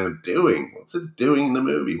Western town doing? What's it doing in the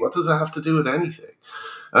movie? What does it have to do with anything?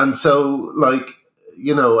 And so, like,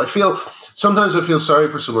 sometimes I feel sorry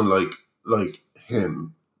for someone like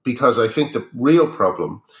him, because I think the real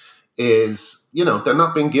problem is, they're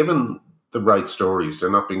not being given the right stories. They're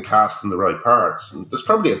not being cast in the right parts. And there's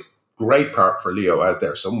probably a great part for Leo out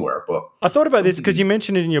there somewhere. But I thought about this because you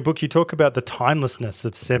mentioned it in your book. You talk about the timelessness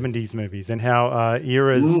of 70s movies and how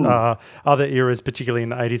other eras, particularly in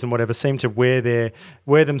the 80s and whatever, seem to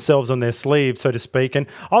wear themselves on their sleeve, so to speak. And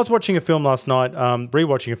I was watching a film last night,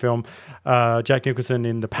 rewatching a film, Jack Nicholson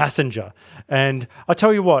in The Passenger. And I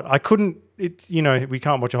tell you what, I couldn't. We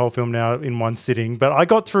can't watch a whole film now in one sitting, but I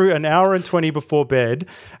got through an hour and 20 before bed,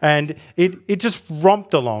 and it just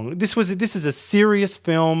romped along. This is a serious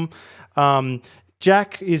film.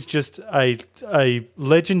 Jack is just a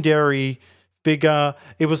legendary figure.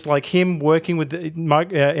 It was like him working with Mike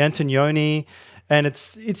Antonioni, and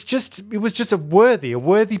it was just a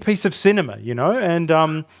worthy piece of cinema,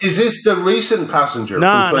 And is this the recent Passenger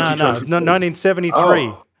from 2020? No,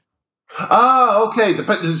 1973. Oh. Okay.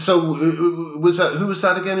 So who was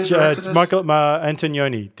that again? Who directed it? Michael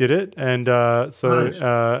Antonioni did it, and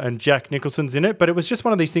and Jack Nicholson's in it. But it was just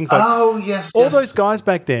one of these things. Like, yes. Those guys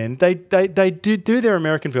back then, they do their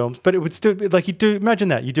American films, but it would still be like imagine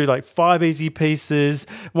that you do like 5 Easy Pieces,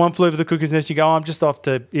 One Flew Over the Cuckoo's Nest. You go, I'm just off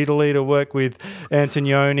to Italy to work with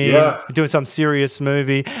Antonioni, doing some serious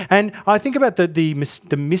movie. And I think about the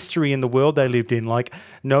mystery in the world they lived in, like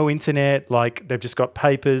no internet, like they've just got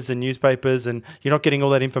papers and newspapers, and you're not getting all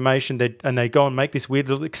that information. They go and make this weird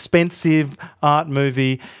little expensive art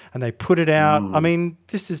movie, and they put it out. I mean,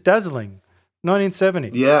 this is dazzling.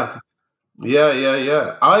 1970. Yeah.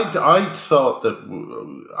 I thought that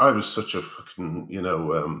I was such a fucking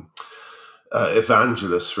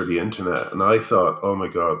evangelist for the internet, and I thought, oh my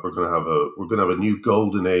god, we're gonna have a new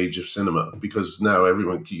golden age of cinema, because now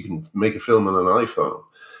you can make a film on an iPhone.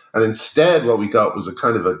 And instead, what we got was a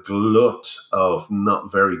kind of a glut of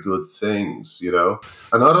not very good things, And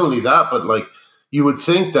not only that, but like you would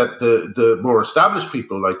think that the more established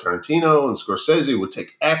people like Tarantino and Scorsese would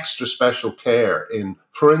take extra special care in,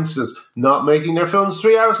 for instance, not making their films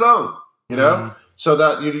 3 hours long, so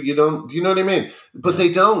that you don't, do you know what I mean? But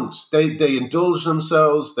they don't. They indulge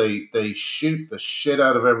themselves. They shoot the shit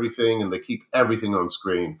out of everything, and they keep everything on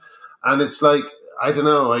screen. And it's like, I don't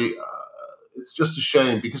know, it's just a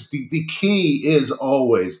shame, because the key is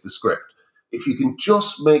always the script. If you can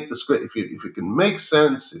just make the script, if it can make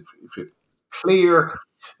sense, if it's clear,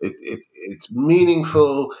 it's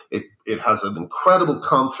meaningful, it has an incredible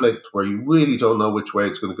conflict where you really don't know which way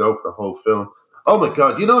it's going to go for the whole film. Oh my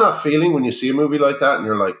god, you know that feeling when you see a movie like that and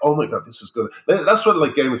you're like, oh my god, this is good. That's what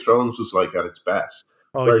like Game of Thrones was like at its best.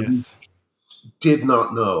 Oh yes. You did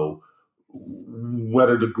not know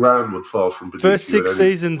whether the ground would fall from beneath First you. 6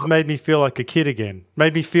 seasons made me feel like a kid again.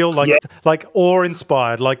 Made me feel like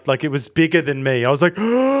awe-inspired, like it was bigger than me. I was like,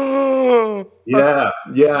 yeah.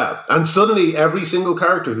 And suddenly every single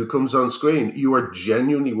character who comes on screen, you are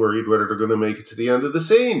genuinely worried whether they're going to make it to the end of the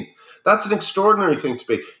scene. That's an extraordinary thing to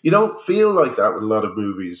be. You don't feel like that with a lot of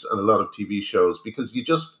movies and a lot of TV shows, because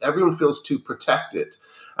everyone feels too protected.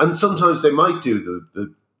 And sometimes they might do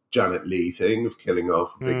the Janet Leigh thing of killing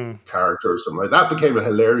off a big character or something like that. Became a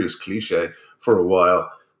hilarious cliche for a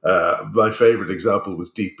while. My favorite example was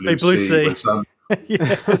Deep Blue Sea. When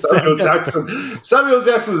Samuel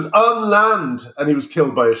Jackson was on land and he was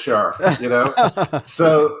killed by a shark, but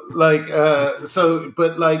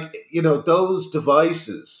those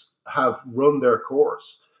devices have run their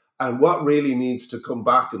course, and what really needs to come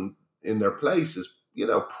back in their place is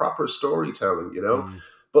proper storytelling,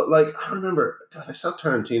 But like, I remember, God, I saw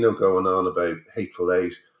Tarantino going on about Hateful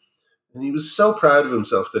Eight, and he was so proud of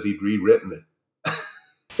himself that he'd rewritten it.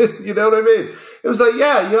 You know what I mean? It was like,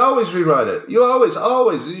 yeah, you always rewrite it. You always.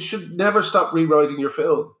 You should never stop rewriting your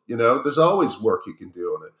film. There's always work you can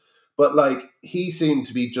do on it. But like, he seemed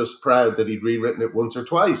to be just proud that he'd rewritten it once or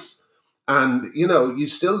twice. And you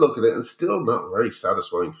still look at it, and it's still not a very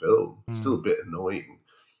satisfying film. It's still a bit annoying.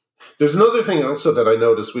 There's another thing also that I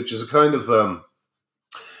noticed, which is a kind of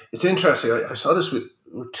it's interesting. I saw this with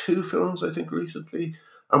two films, I think, recently,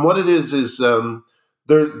 and what it is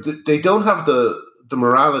they don't have the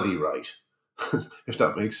morality right, if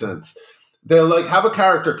that makes sense. They'll like have a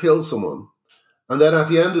character kill someone, and then at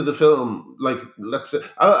the end of the film, like let's say,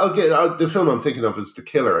 the film I'm thinking of is The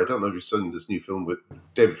Killer. I don't know if you've seen this new film with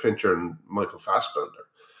David Fincher and Michael Fassbender,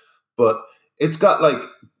 but it's got like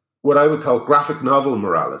what I would call graphic novel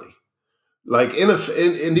morality. Like in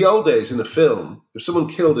the old days in a film, if someone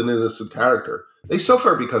killed an innocent character, they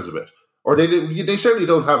suffer because of it, or they certainly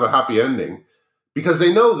don't have a happy ending because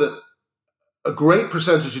they know that a great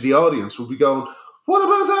percentage of the audience will be going, "What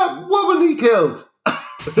about that woman he killed?"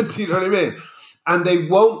 Do you know what I mean? And they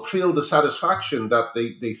won't feel the satisfaction that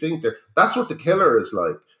they think they're. That's what The Killer is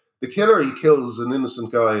like. The Killer, he kills an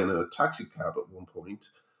innocent guy in a taxi cab at one point.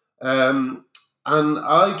 And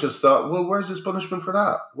I just thought, well, where's his punishment for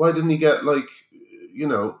that? Why didn't he get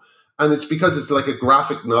And it's because it's like a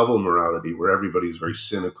graphic novel morality where everybody's very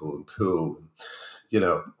cynical and cool.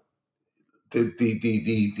 And,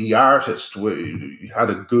 the artist had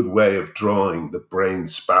a good way of drawing the brain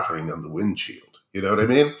spattering on the windshield. You know what I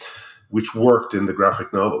mean? Which worked in the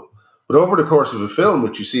graphic novel. But over the course of a film,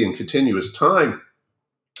 which you see in continuous time,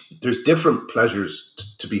 there's different pleasures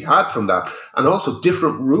to be had from that, and also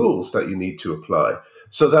different rules that you need to apply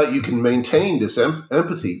so that you can maintain this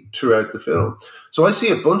empathy throughout the film. So I see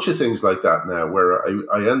a bunch of things like that now where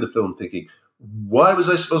I end the film thinking, why was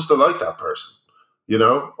I supposed to like that person?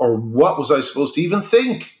 Or what was I supposed to even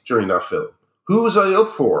think during that film? Who was I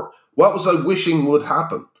up for? What was I wishing would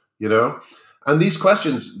happen? And these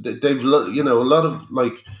questions, they've, a lot of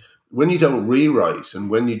like, when you don't rewrite and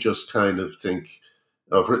when you just kind of think,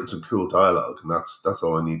 I've written some cool dialogue and that's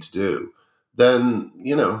all I need to do, then,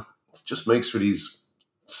 it just makes for these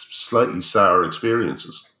slightly sour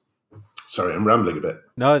experiences. Sorry, I'm rambling a bit.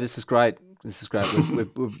 No, this is great. This is great.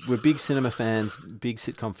 We're big cinema fans, big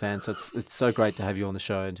sitcom fans, so it's so great to have you on the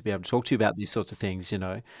show and to be able to talk to you about these sorts of things,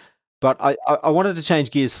 But I wanted to change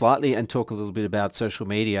gears slightly and talk a little bit about social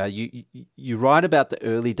media. You write about the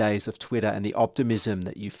early days of Twitter and the optimism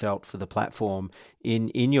that you felt for the platform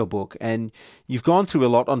in your book. And you've gone through a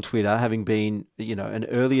lot on Twitter, having been an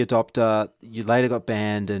early adopter. You later got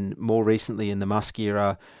banned, and more recently in the Musk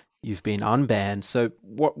era, you've been unbanned. So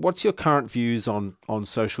what's your current views on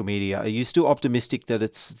social media? Are you still optimistic that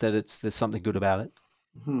there's something good about it?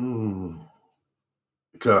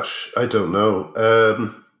 Gosh, I don't know.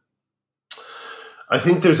 I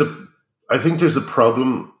think there's a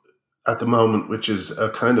problem at the moment, which is a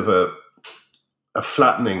kind of a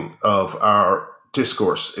flattening of our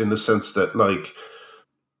discourse, in the sense that, like,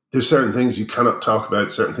 there's certain things you cannot talk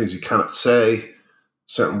about, certain things you cannot say,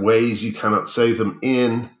 certain ways you cannot say them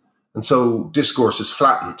in, and so discourse is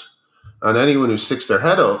flattened. And anyone who sticks their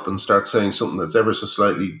head up and starts saying something that's ever so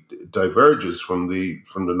slightly diverges from the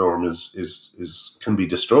norm is can be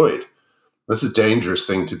destroyed. That's a dangerous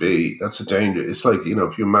thing to be. It's like,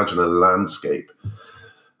 if you imagine a landscape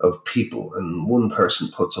of people and one person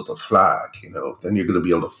puts up a flag, then you're going to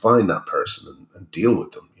be able to find that person and deal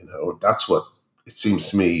with them, That's what it seems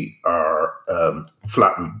to me our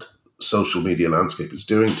flattened social media landscape is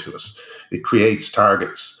doing to us. It creates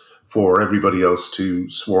targets for everybody else to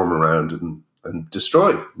swarm around and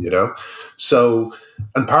destroy, So,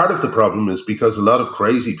 and part of the problem is because a lot of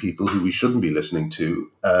crazy people who we shouldn't be listening to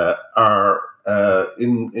are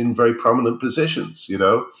in very prominent positions,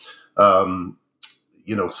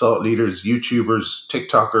 thought leaders, YouTubers,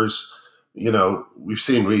 TikTokers. We've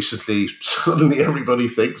seen recently, suddenly everybody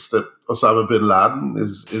thinks that Osama bin Laden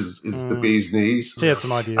is the bee's knees. He had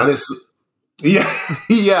some ideas. And it's, yeah.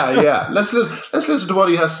 Let's listen to what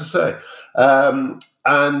he has to say.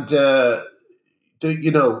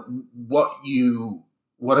 What you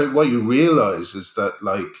realize is that,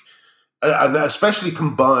 like, and especially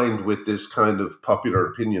combined with this kind of popular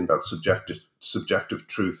opinion that subjective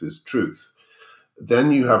truth is truth,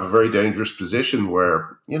 then you have a very dangerous position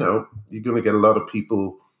where, you're going to get a lot of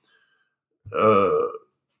people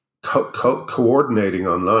coordinating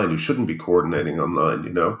online. You shouldn't be coordinating online,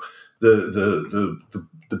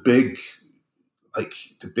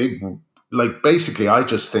 basically, I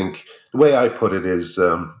just think the way I put it is,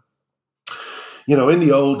 in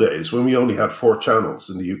the old days when we only had 4 channels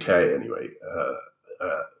in the UK anyway,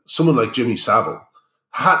 someone like Jimmy Savile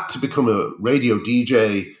had to become a radio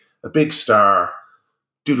DJ, a big star,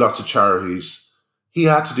 do lots of charities. He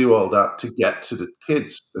had to do all that to get to the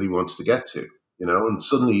kids that he wants to get to, and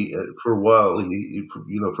suddenly for a while,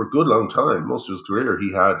 for a good long time, most of his career,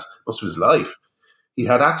 most of his life, he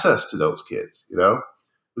had access to those kids. It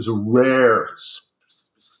was a rare,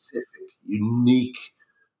 specific, unique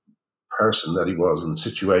person that he was in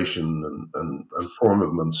situation and form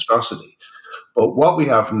of monstrosity. But what we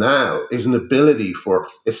have now is an ability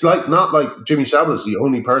it's not like Jimmy Savile is the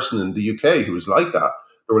only person in the UK who was like that.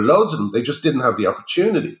 There were loads of them. They just didn't have the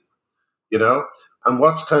opportunity, you know? And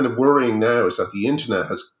what's kind of worrying now is that the internet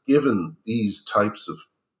has given these types of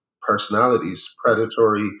personalities,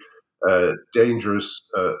 predatory, dangerous,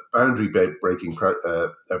 boundary breaking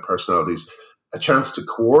personalities, a chance to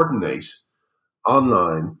coordinate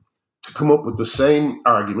online to come up with the same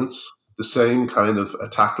arguments, the same kind of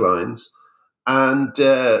attack lines, and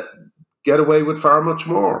get away with far much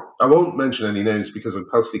more. I won't mention any names because I'm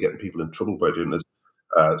constantly getting people in trouble by doing this.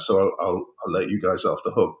 So I'll let you guys off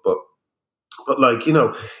the hook. But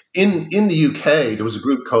in the UK, there was a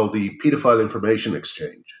group called the Paedophile Information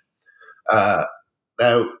Exchange. Now,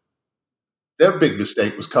 their big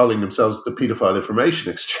mistake was calling themselves the Paedophile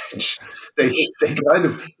Information Exchange. they kind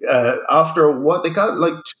of after a while they got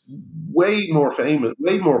way more famous,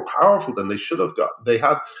 way more powerful than they should have got. They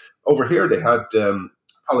had over here they had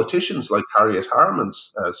politicians like Harriet Harman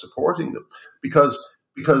supporting them because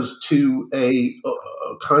to a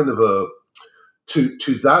kind of a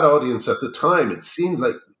to that audience at the time, it seemed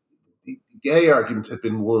like the gay argument had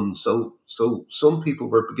been won. So some people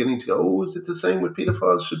were beginning to go, oh, is it the same with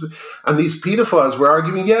pedophiles? And these pedophiles were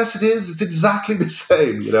arguing, yes, it is. It's exactly the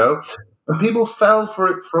same, And people fell for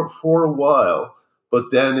it for a while,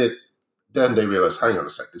 but then they realized, hang on a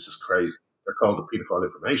sec, this is crazy. They're called the Paedophile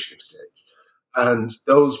Information Exchange. And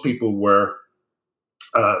those people were,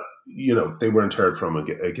 they weren't heard from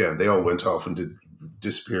again. They all went off and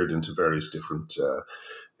disappeared into various different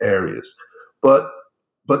areas. But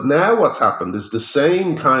now what's happened is the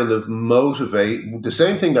same thing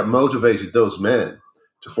that motivated those men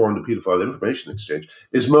to form the Paedophile Information Exchange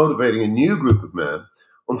is motivating a new group of men.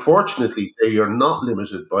 Unfortunately, they are not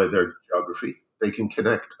limited by their geography. They can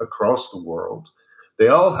connect across the world. They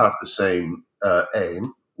all have the same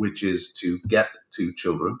aim, which is to get to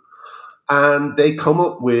children. And they come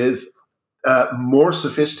up with more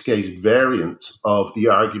sophisticated variants of the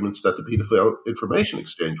arguments that the Paedophile Information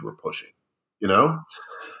Exchange were pushing,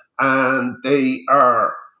 and they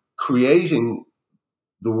are creating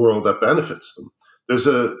the world that benefits them. There's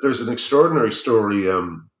an extraordinary story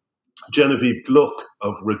Genevieve Gluck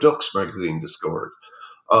of Redux magazine discovered,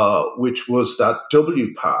 which was that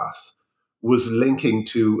WPath was linking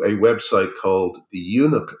to a website called the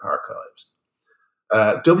Eunuch Archives.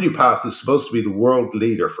 WPath is supposed to be the world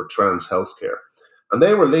leader for trans healthcare. And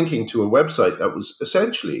they were linking to a website that was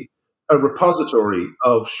essentially a repository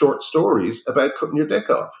of short stories about cutting your dick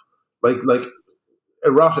off. Like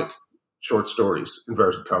erotic short stories,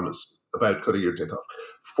 inverted commas, about cutting your dick off.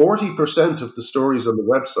 40% of the stories on the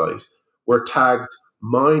website were tagged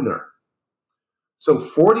minor. So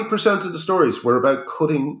 40% of the stories were about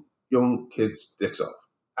cutting young kids' dicks off.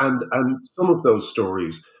 And some of those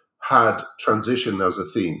stories had transition as a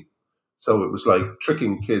theme. So it was like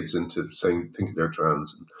tricking kids into thinking they're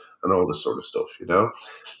trans and all this sort of stuff,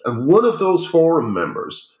 And one of those forum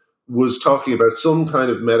members was talking about some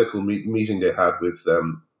kind of medical meeting they had with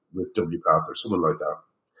WPath or someone like that.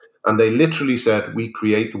 And they literally said, we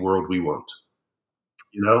create the world we want,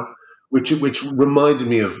 which reminded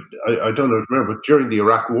me of, I don't know if you remember, but during the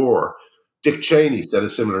Iraq War, Dick Cheney said a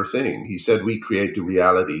similar thing. He said, we create the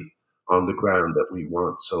reality on the ground that we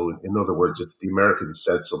want. So in other words, if the Americans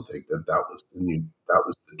said something, then that was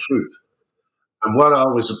the truth. And what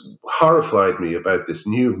always horrified me about this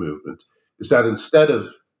new movement is that instead of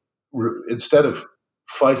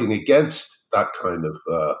fighting against that kind of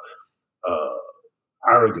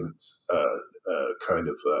arrogant kind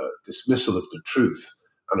of dismissal of the truth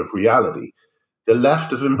and of reality, the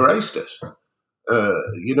left have embraced it.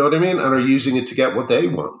 You know what I mean? And are using it to get what they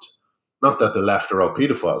want. Not that the left are all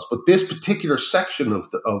pedophiles, but this particular section of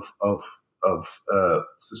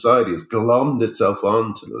society has glommed itself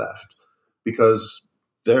onto the left because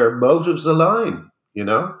their motives align.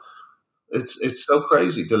 It's so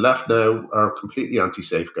crazy. The left now are completely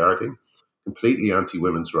anti-safeguarding, completely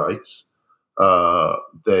anti-women's rights.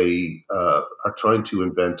 They are trying to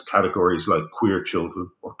invent categories like queer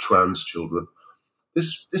children or trans children.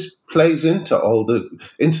 This plays into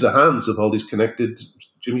the hands of all these connected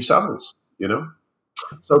Jimmy Saviles,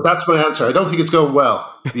 So that's my answer. I don't think it's going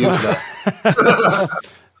well, the internet.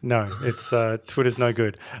 No, it's Twitter's no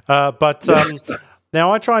good. But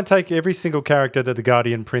now I try and take every single character that The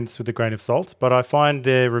Guardian prints with a grain of salt, but I find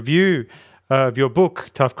their review of your book,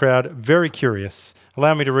 Tough Crowd. Very curious.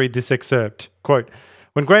 Allow me to read this excerpt. Quote,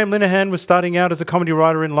 when Graham Linehan was starting out as a comedy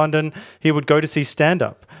writer in London, he would go to see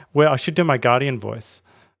stand-up, where I should do my Guardian voice.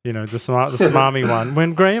 You know, the smarmy one.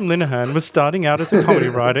 When Graham Linehan was starting out as a comedy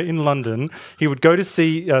writer in London, he would go to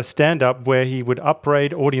see stand-up where he would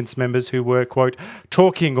upbraid audience members who were, quote,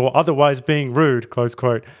 talking or otherwise being rude, close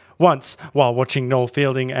quote. Once, while watching Noel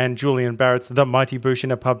Fielding and Julian Barrett's The Mighty Boosh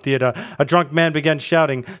in a pub theatre, a drunk man began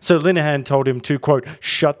shouting, so Linehan told him to, quote,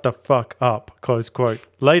 shut the fuck up, close quote.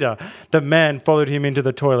 Later, the man followed him into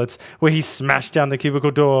the toilets where he smashed down the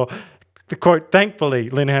cubicle door. The quote, thankfully,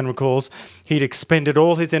 Linehan recalls, he'd expended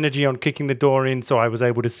all his energy on kicking the door in, so I was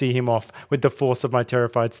able to see him off with the force of my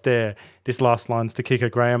terrified stare. This last line's the kicker,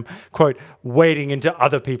 Graham. Quote, wading into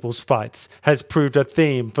other people's fights has proved a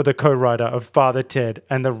theme for the co-writer of Father Ted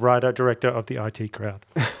and the writer-director of the IT Crowd.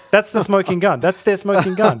 That's the smoking gun. That's their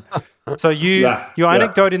smoking gun. So your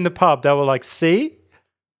anecdote in the pub, they were like, see?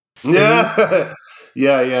 Yeah.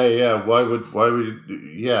 Yeah. Why would,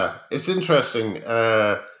 yeah. It's interesting.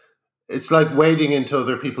 It's like wading into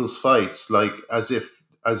other people's fights, like as if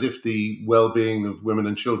the well-being of women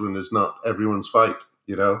and children is not everyone's fight.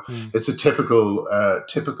 You know, It's a typical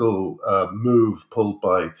move pulled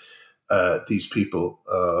by these people.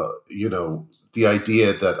 You know, the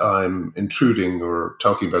idea that I'm intruding or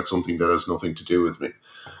talking about something that has nothing to do with me.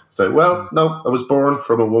 So, well, no, I was born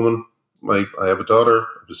from a woman. I have a daughter,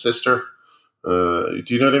 I have a sister. Do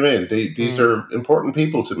you know what I mean? These are important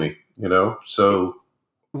people to me. You know, so.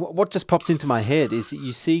 What just popped into my head is that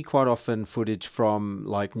you see quite often footage from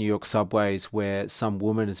like New York subways where some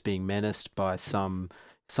woman is being menaced by some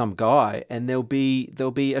guy, and there'll be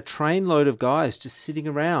a trainload of guys just sitting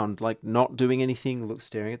around, like not doing anything,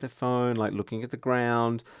 staring at their phone, like looking at the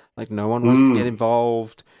ground, like no one wants to get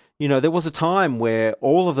involved. You know, there was a time where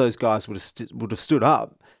all of those guys would have stood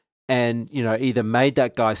up and, you know, either made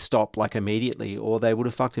that guy stop like immediately, or they would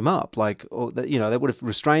have fucked him up. Like, or you know, they would have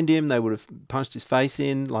restrained him. They would have punched his face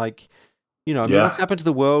in. Like, you know, I mean, what's happened to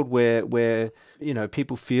the world where you know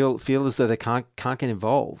people feel as though they can't get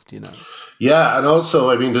involved. You know. Yeah, and also,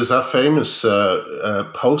 I mean, there's that famous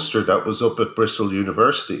poster that was up at Bristol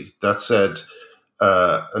University that said,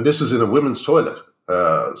 and this was in a women's toilet.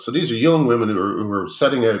 So these are young women who are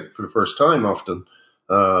setting out for the first time, often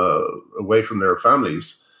away from their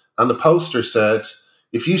families. And the poster said,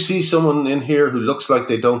 if you see someone in here who looks like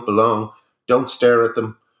they don't belong, don't stare at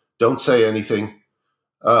them, don't say anything.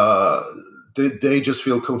 They just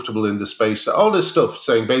feel comfortable in the space. All this stuff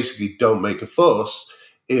saying basically don't make a fuss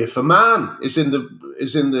if a man is in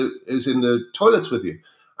the toilets with you.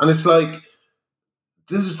 And it's like,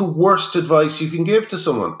 this is the worst advice you can give to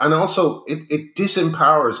someone. And also it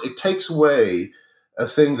disempowers, it takes away a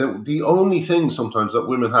thing that the only thing sometimes that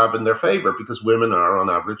women have in their favor, because women are on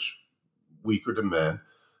average weaker than men,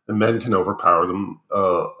 and men can overpower them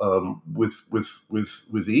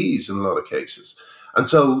with ease in a lot of cases. And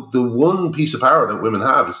so the one piece of power that women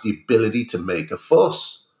have is the ability to make a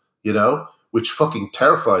fuss, you know, which fucking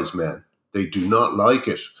terrifies men. They do not like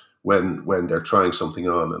it when they're trying something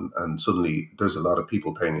on and suddenly there's a lot of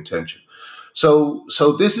people paying attention. So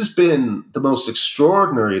this has been the most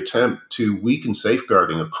extraordinary attempt to weaken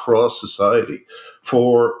safeguarding across society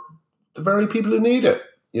for the very people who need it,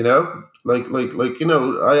 you know? Like you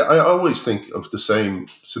know, I always think of the same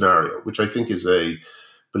scenario, which I think is a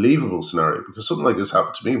believable scenario, because something like this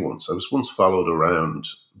happened to me once. I was once followed around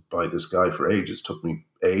by this guy for ages. It took me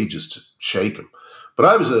ages to shake him. But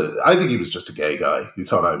I think he was just a gay guy who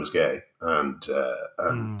thought I was gay and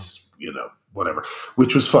you know, whatever,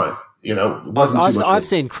 which was fine. You know, it wasn't too much. I've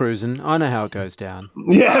seen Cruising. I know how it goes down.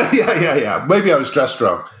 Yeah. Maybe I was dressed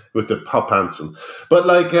wrong with the hot pants, but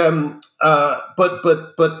like,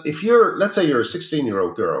 but if you're, let's say you're a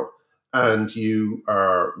 16-year-old girl and you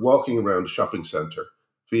are walking around a shopping center,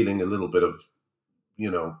 feeling a little bit of, you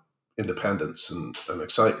know, independence and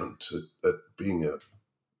excitement at being a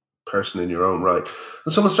person in your own right,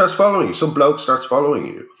 and someone starts following you, some bloke starts following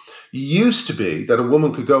you. It used to be that a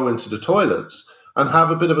woman could go into the toilets and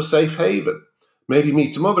have a bit of a safe haven, maybe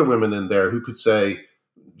meet some other women in there who could say,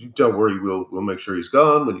 don't worry, we'll make sure he's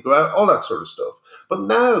gone when you go out, all that sort of stuff. But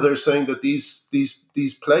now they're saying that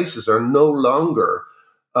these places are no longer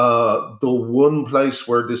the one place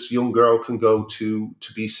where this young girl can go to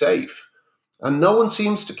be safe. And no one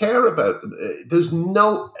seems to care about them.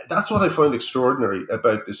 That's what I find extraordinary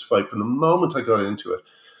about this fight. From the moment I got into it,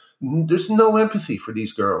 there's no empathy for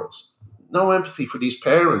these girls, no empathy for these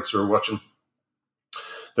parents who are watching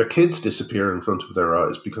their kids disappear in front of their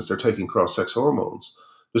eyes because they're taking cross-sex hormones.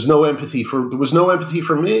 There was no empathy for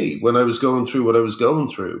me when I was going through what I was going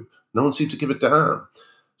through. No one seemed to give a damn.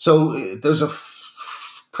 So there's a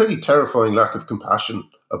pretty terrifying lack of compassion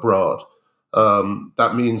abroad.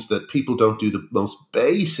 That means that people don't do the most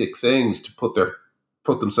basic things to put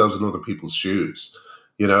themselves in other people's shoes,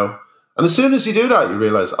 you know. And as soon as you do that, you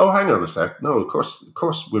realize, oh, hang on a sec. No, of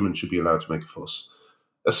course, women should be allowed to make a fuss.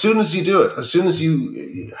 As soon as you do it, as soon as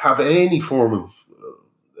you have any form of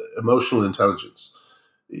emotional intelligence,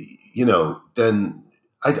 then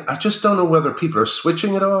I just don't know whether people are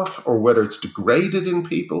switching it off or whether it's degraded in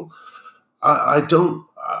people. I don't.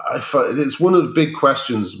 I find it's one of the big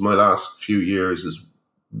questions of my last few years is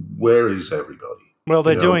where is everybody? Well,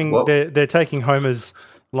 they're taking Homer's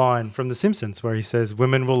line from The Simpsons where he says,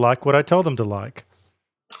 "Women will like what I tell them to like."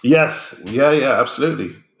 Yes, yeah,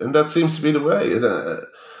 absolutely, and that seems to be the way. And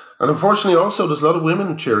unfortunately, also there's a lot of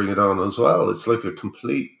women cheering it on as well. It's like a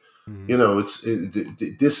complete, this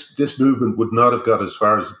movement would not have got as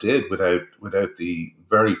far as it did without the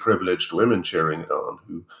very privileged women cheering it on,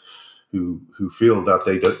 who feel that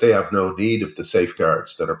they have no need of the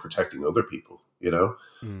safeguards that are protecting other people.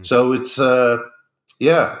 So it's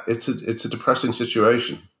it's a depressing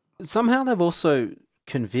situation. Somehow they've also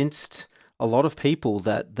convinced a lot of people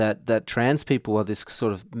that trans people are this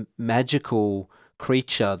sort of magical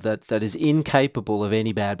creature that is incapable of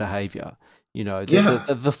any bad behavior.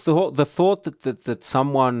 The thought that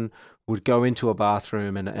someone would go into a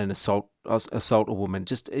bathroom and assault a woman,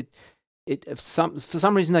 for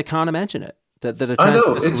some reason they can't imagine it, that a trans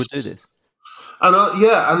person would do this. And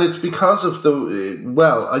and it's because of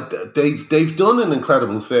they've done an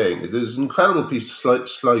incredible thing. There's an incredible piece of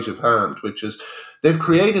sleight of hand, which is they've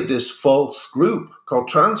created this false group called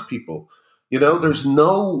trans people. The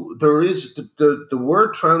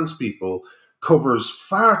word trans people covers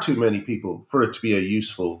far too many people for it to be a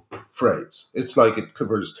useful phrase. It's like it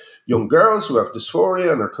covers young girls who have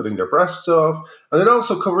dysphoria and are cutting their breasts off, and it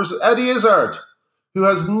also covers Eddie Izzard, who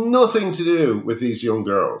has nothing to do with these young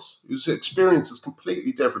girls, whose experience is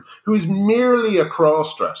completely different, who is merely a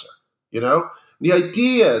cross-dresser, The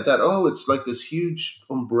idea that, it's like this huge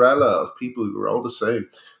umbrella of people who are all the same,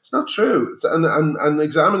 it's not true. And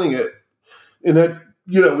examining it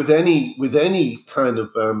with any kind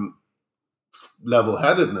of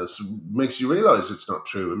level-headedness makes you realize it's not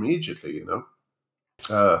true immediately,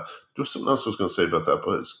 There was something else I was going to say about that,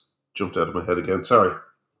 but it's jumped out of my head again. Sorry.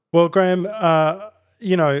 Well, Graham,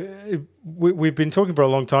 we've been talking for a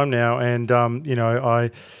long time now, and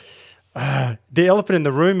the elephant in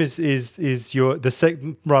the room is the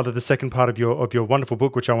second part of your wonderful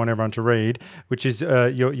book, which I want everyone to read, which is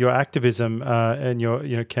your activism and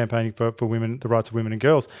your campaigning for women, the rights of women and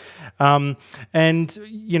girls. I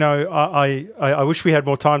wish we had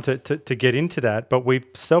more time to get into that, but we've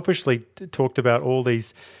selfishly talked about all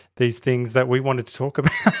these things that we wanted to talk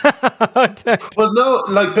about. Well, no,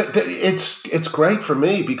 it's great for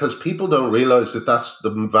me because people don't realize that that's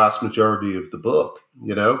the vast majority of the book.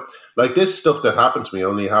 Like this stuff that happened to me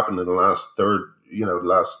only happened in the last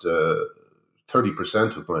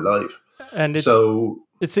 30% of my life. And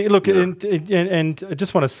and I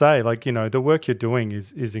just want to say, the work you're doing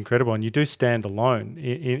is incredible, and you do stand alone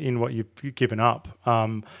in what you've given up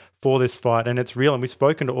for this fight, and it's real. And we've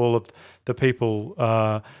spoken to all of the people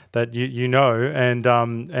that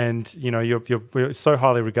and you're so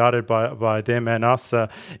highly regarded by them and us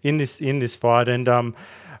in this fight. And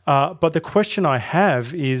but the question I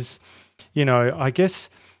have is, I guess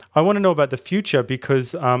I want to know about the future,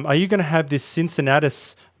 because are you going to have this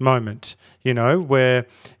Cincinnatus moment, where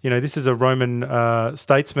this is a Roman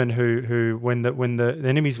statesman who when the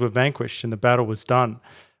enemies were vanquished and the battle was done,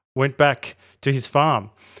 went back to his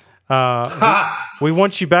farm. We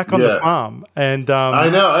want you back on the farm, and I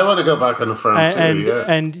know I want to go back on the farm too.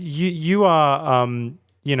 And you are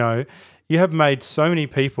you have made so many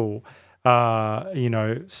people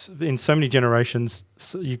in so many generations.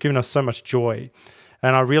 You've given us so much joy.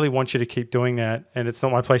 And I really want you to keep doing that. And it's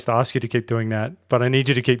not my place to ask you to keep doing that, but I need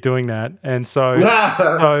you to keep doing that. And so,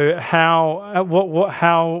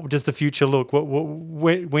 how does the future look?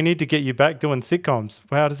 We need to get you back doing sitcoms.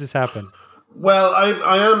 How does this happen? Well,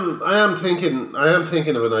 I am thinking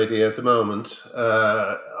of an idea at the moment.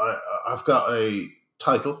 I've got a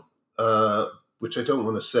title, which I don't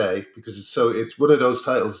want to say because it's one of those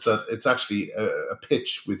titles that it's actually a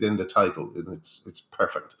pitch within the title, and it's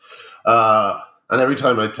perfect. And every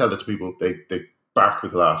time I tell it to people, they bark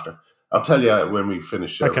with laughter. I'll tell you when we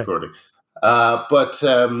finish recording. But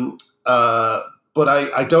I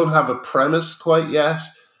don't have a premise quite yet.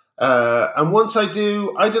 And once I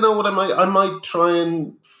do, I don't know what I might try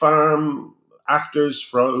and farm actors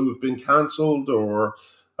who've been cancelled, or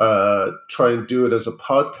try and do it as a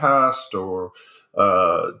podcast, or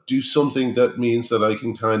do something that means that I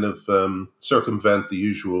can kind of circumvent the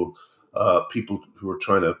usual people who are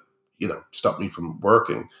trying to, stop me from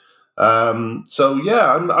working. So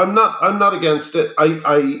yeah, I'm not against it.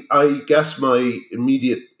 I guess my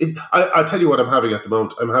immediate. I tell you what I'm having at the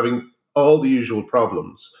moment. I'm having all the usual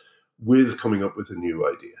problems with coming up with a new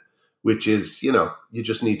idea, which is, you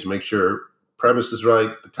just need to make sure premise is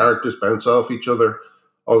right, the characters bounce off each other,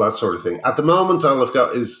 all that sort of thing. At the moment, all I've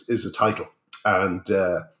got is a title and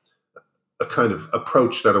a kind of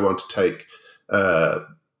approach that I want to take.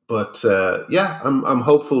 But I'm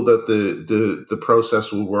hopeful that the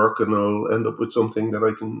process will work and I'll end up with something that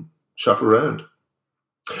I can shop around.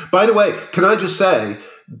 By the way, can I just say,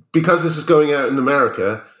 because this is going out in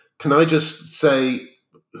America, can I just say,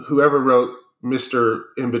 whoever wrote Mr.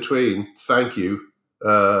 In Between, thank you.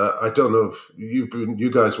 I don't know if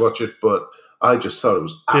you guys watch it, but I just thought it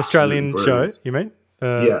was the Australian brilliant. show, you mean?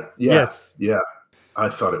 Yes. I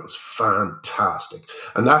thought it was fantastic.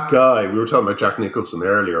 And that guy, we were talking about Jack Nicholson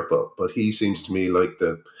earlier, but he seems to me like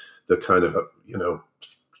the kind of,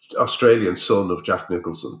 Australian son of Jack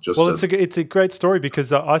Nicholson. It's a great story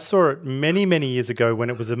because I saw it many, many years ago when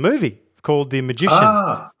it was a movie called The Magician.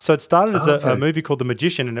 So it started as a movie called The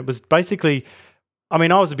Magician, and it was basically... I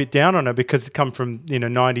mean, I was a bit down on it because it come from,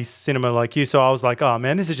 90s cinema like you. So I was like, oh,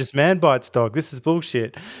 man, this is just man bites dog. This is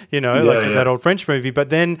bullshit, that old French movie. But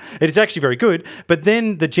then it's actually very good. But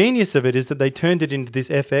then the genius of it is that they turned it into this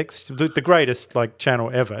FX, the greatest channel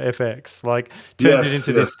ever, FX, turned it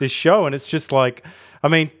into this show. And it's just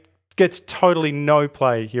gets totally no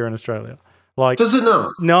play here in Australia. Does it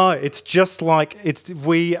not? No, it's just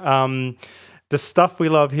the stuff we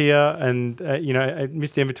love here and,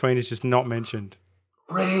 Mr. In Between is just not mentioned.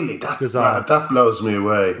 Really, that blows me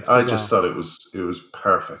away. I just thought it was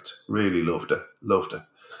perfect. Really loved it.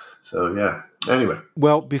 So yeah. Anyway,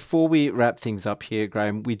 well, before we wrap things up here,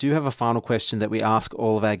 Graham, we do have a final question that we ask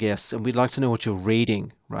all of our guests, and we'd like to know what you're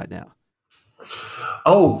reading right now.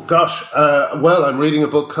 Oh gosh, well, I'm reading a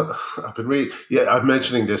book. I've been reading. Yeah, I'm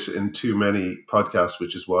mentioning this in too many podcasts,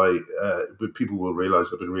 which is why people will realize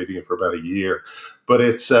I've been reading it for about a year. But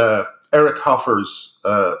it's Eric Hoffer's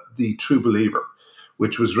The True Believer,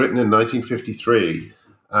 which was written in 1953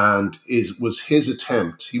 and was his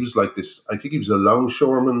attempt. He was like this, I think he was a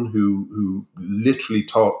longshoreman who literally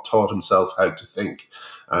taught himself how to think.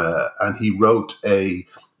 And he wrote a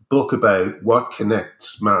book about what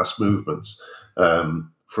connects mass movements,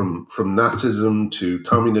 from Nazism to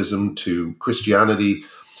communism to Christianity.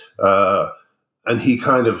 And he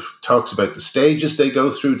kind of talks about the stages they go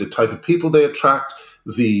through, the type of people they attract,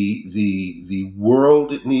 the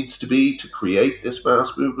world it needs to be to create this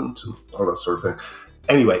mass movement and all that sort of thing.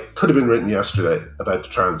 Anyway, could have been written yesterday about the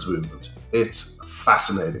trans movement. It's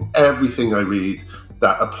fascinating. Everything I read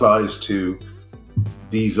that applies to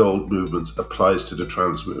these old movements applies to the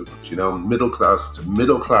trans movement. Middle class, it's a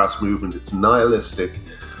middle class movement. It's nihilistic.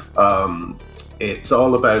 It's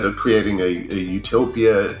all about creating a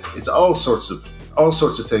utopia. It's all sorts of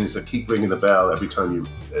things that keep ringing the bell every time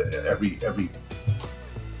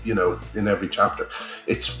in every chapter.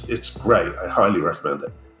 It's great. I highly recommend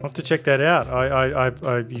it. I'll have to check that out.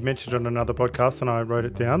 I you mentioned it on another podcast and I wrote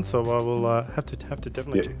it down, so I will have to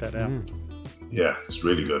definitely check that out. Yeah, it's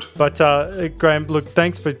really good. But Graham, look,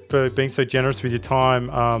 thanks for being so generous with your time.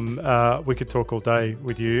 We could talk all day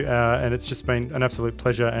with you, and it's just been an absolute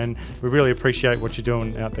pleasure, and we really appreciate what you're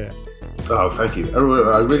doing out there. Oh, thank you.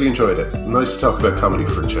 I really enjoyed it. Nice to talk about comedy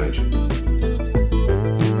for a change.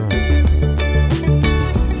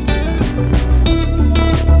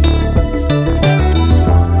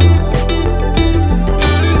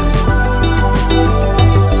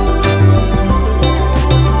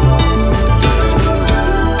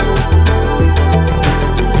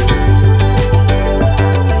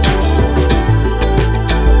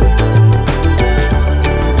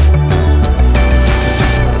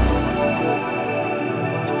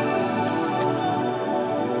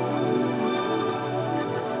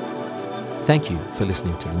 Thank you for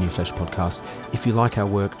listening to the New Flesh podcast. If you like our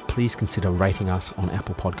work, please consider rating us on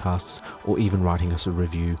Apple Podcasts or even writing us a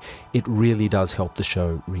review. It really does help the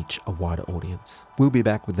show reach a wider audience. We'll be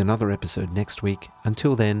back with another episode next week.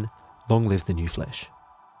 Until then, long live the New Flesh.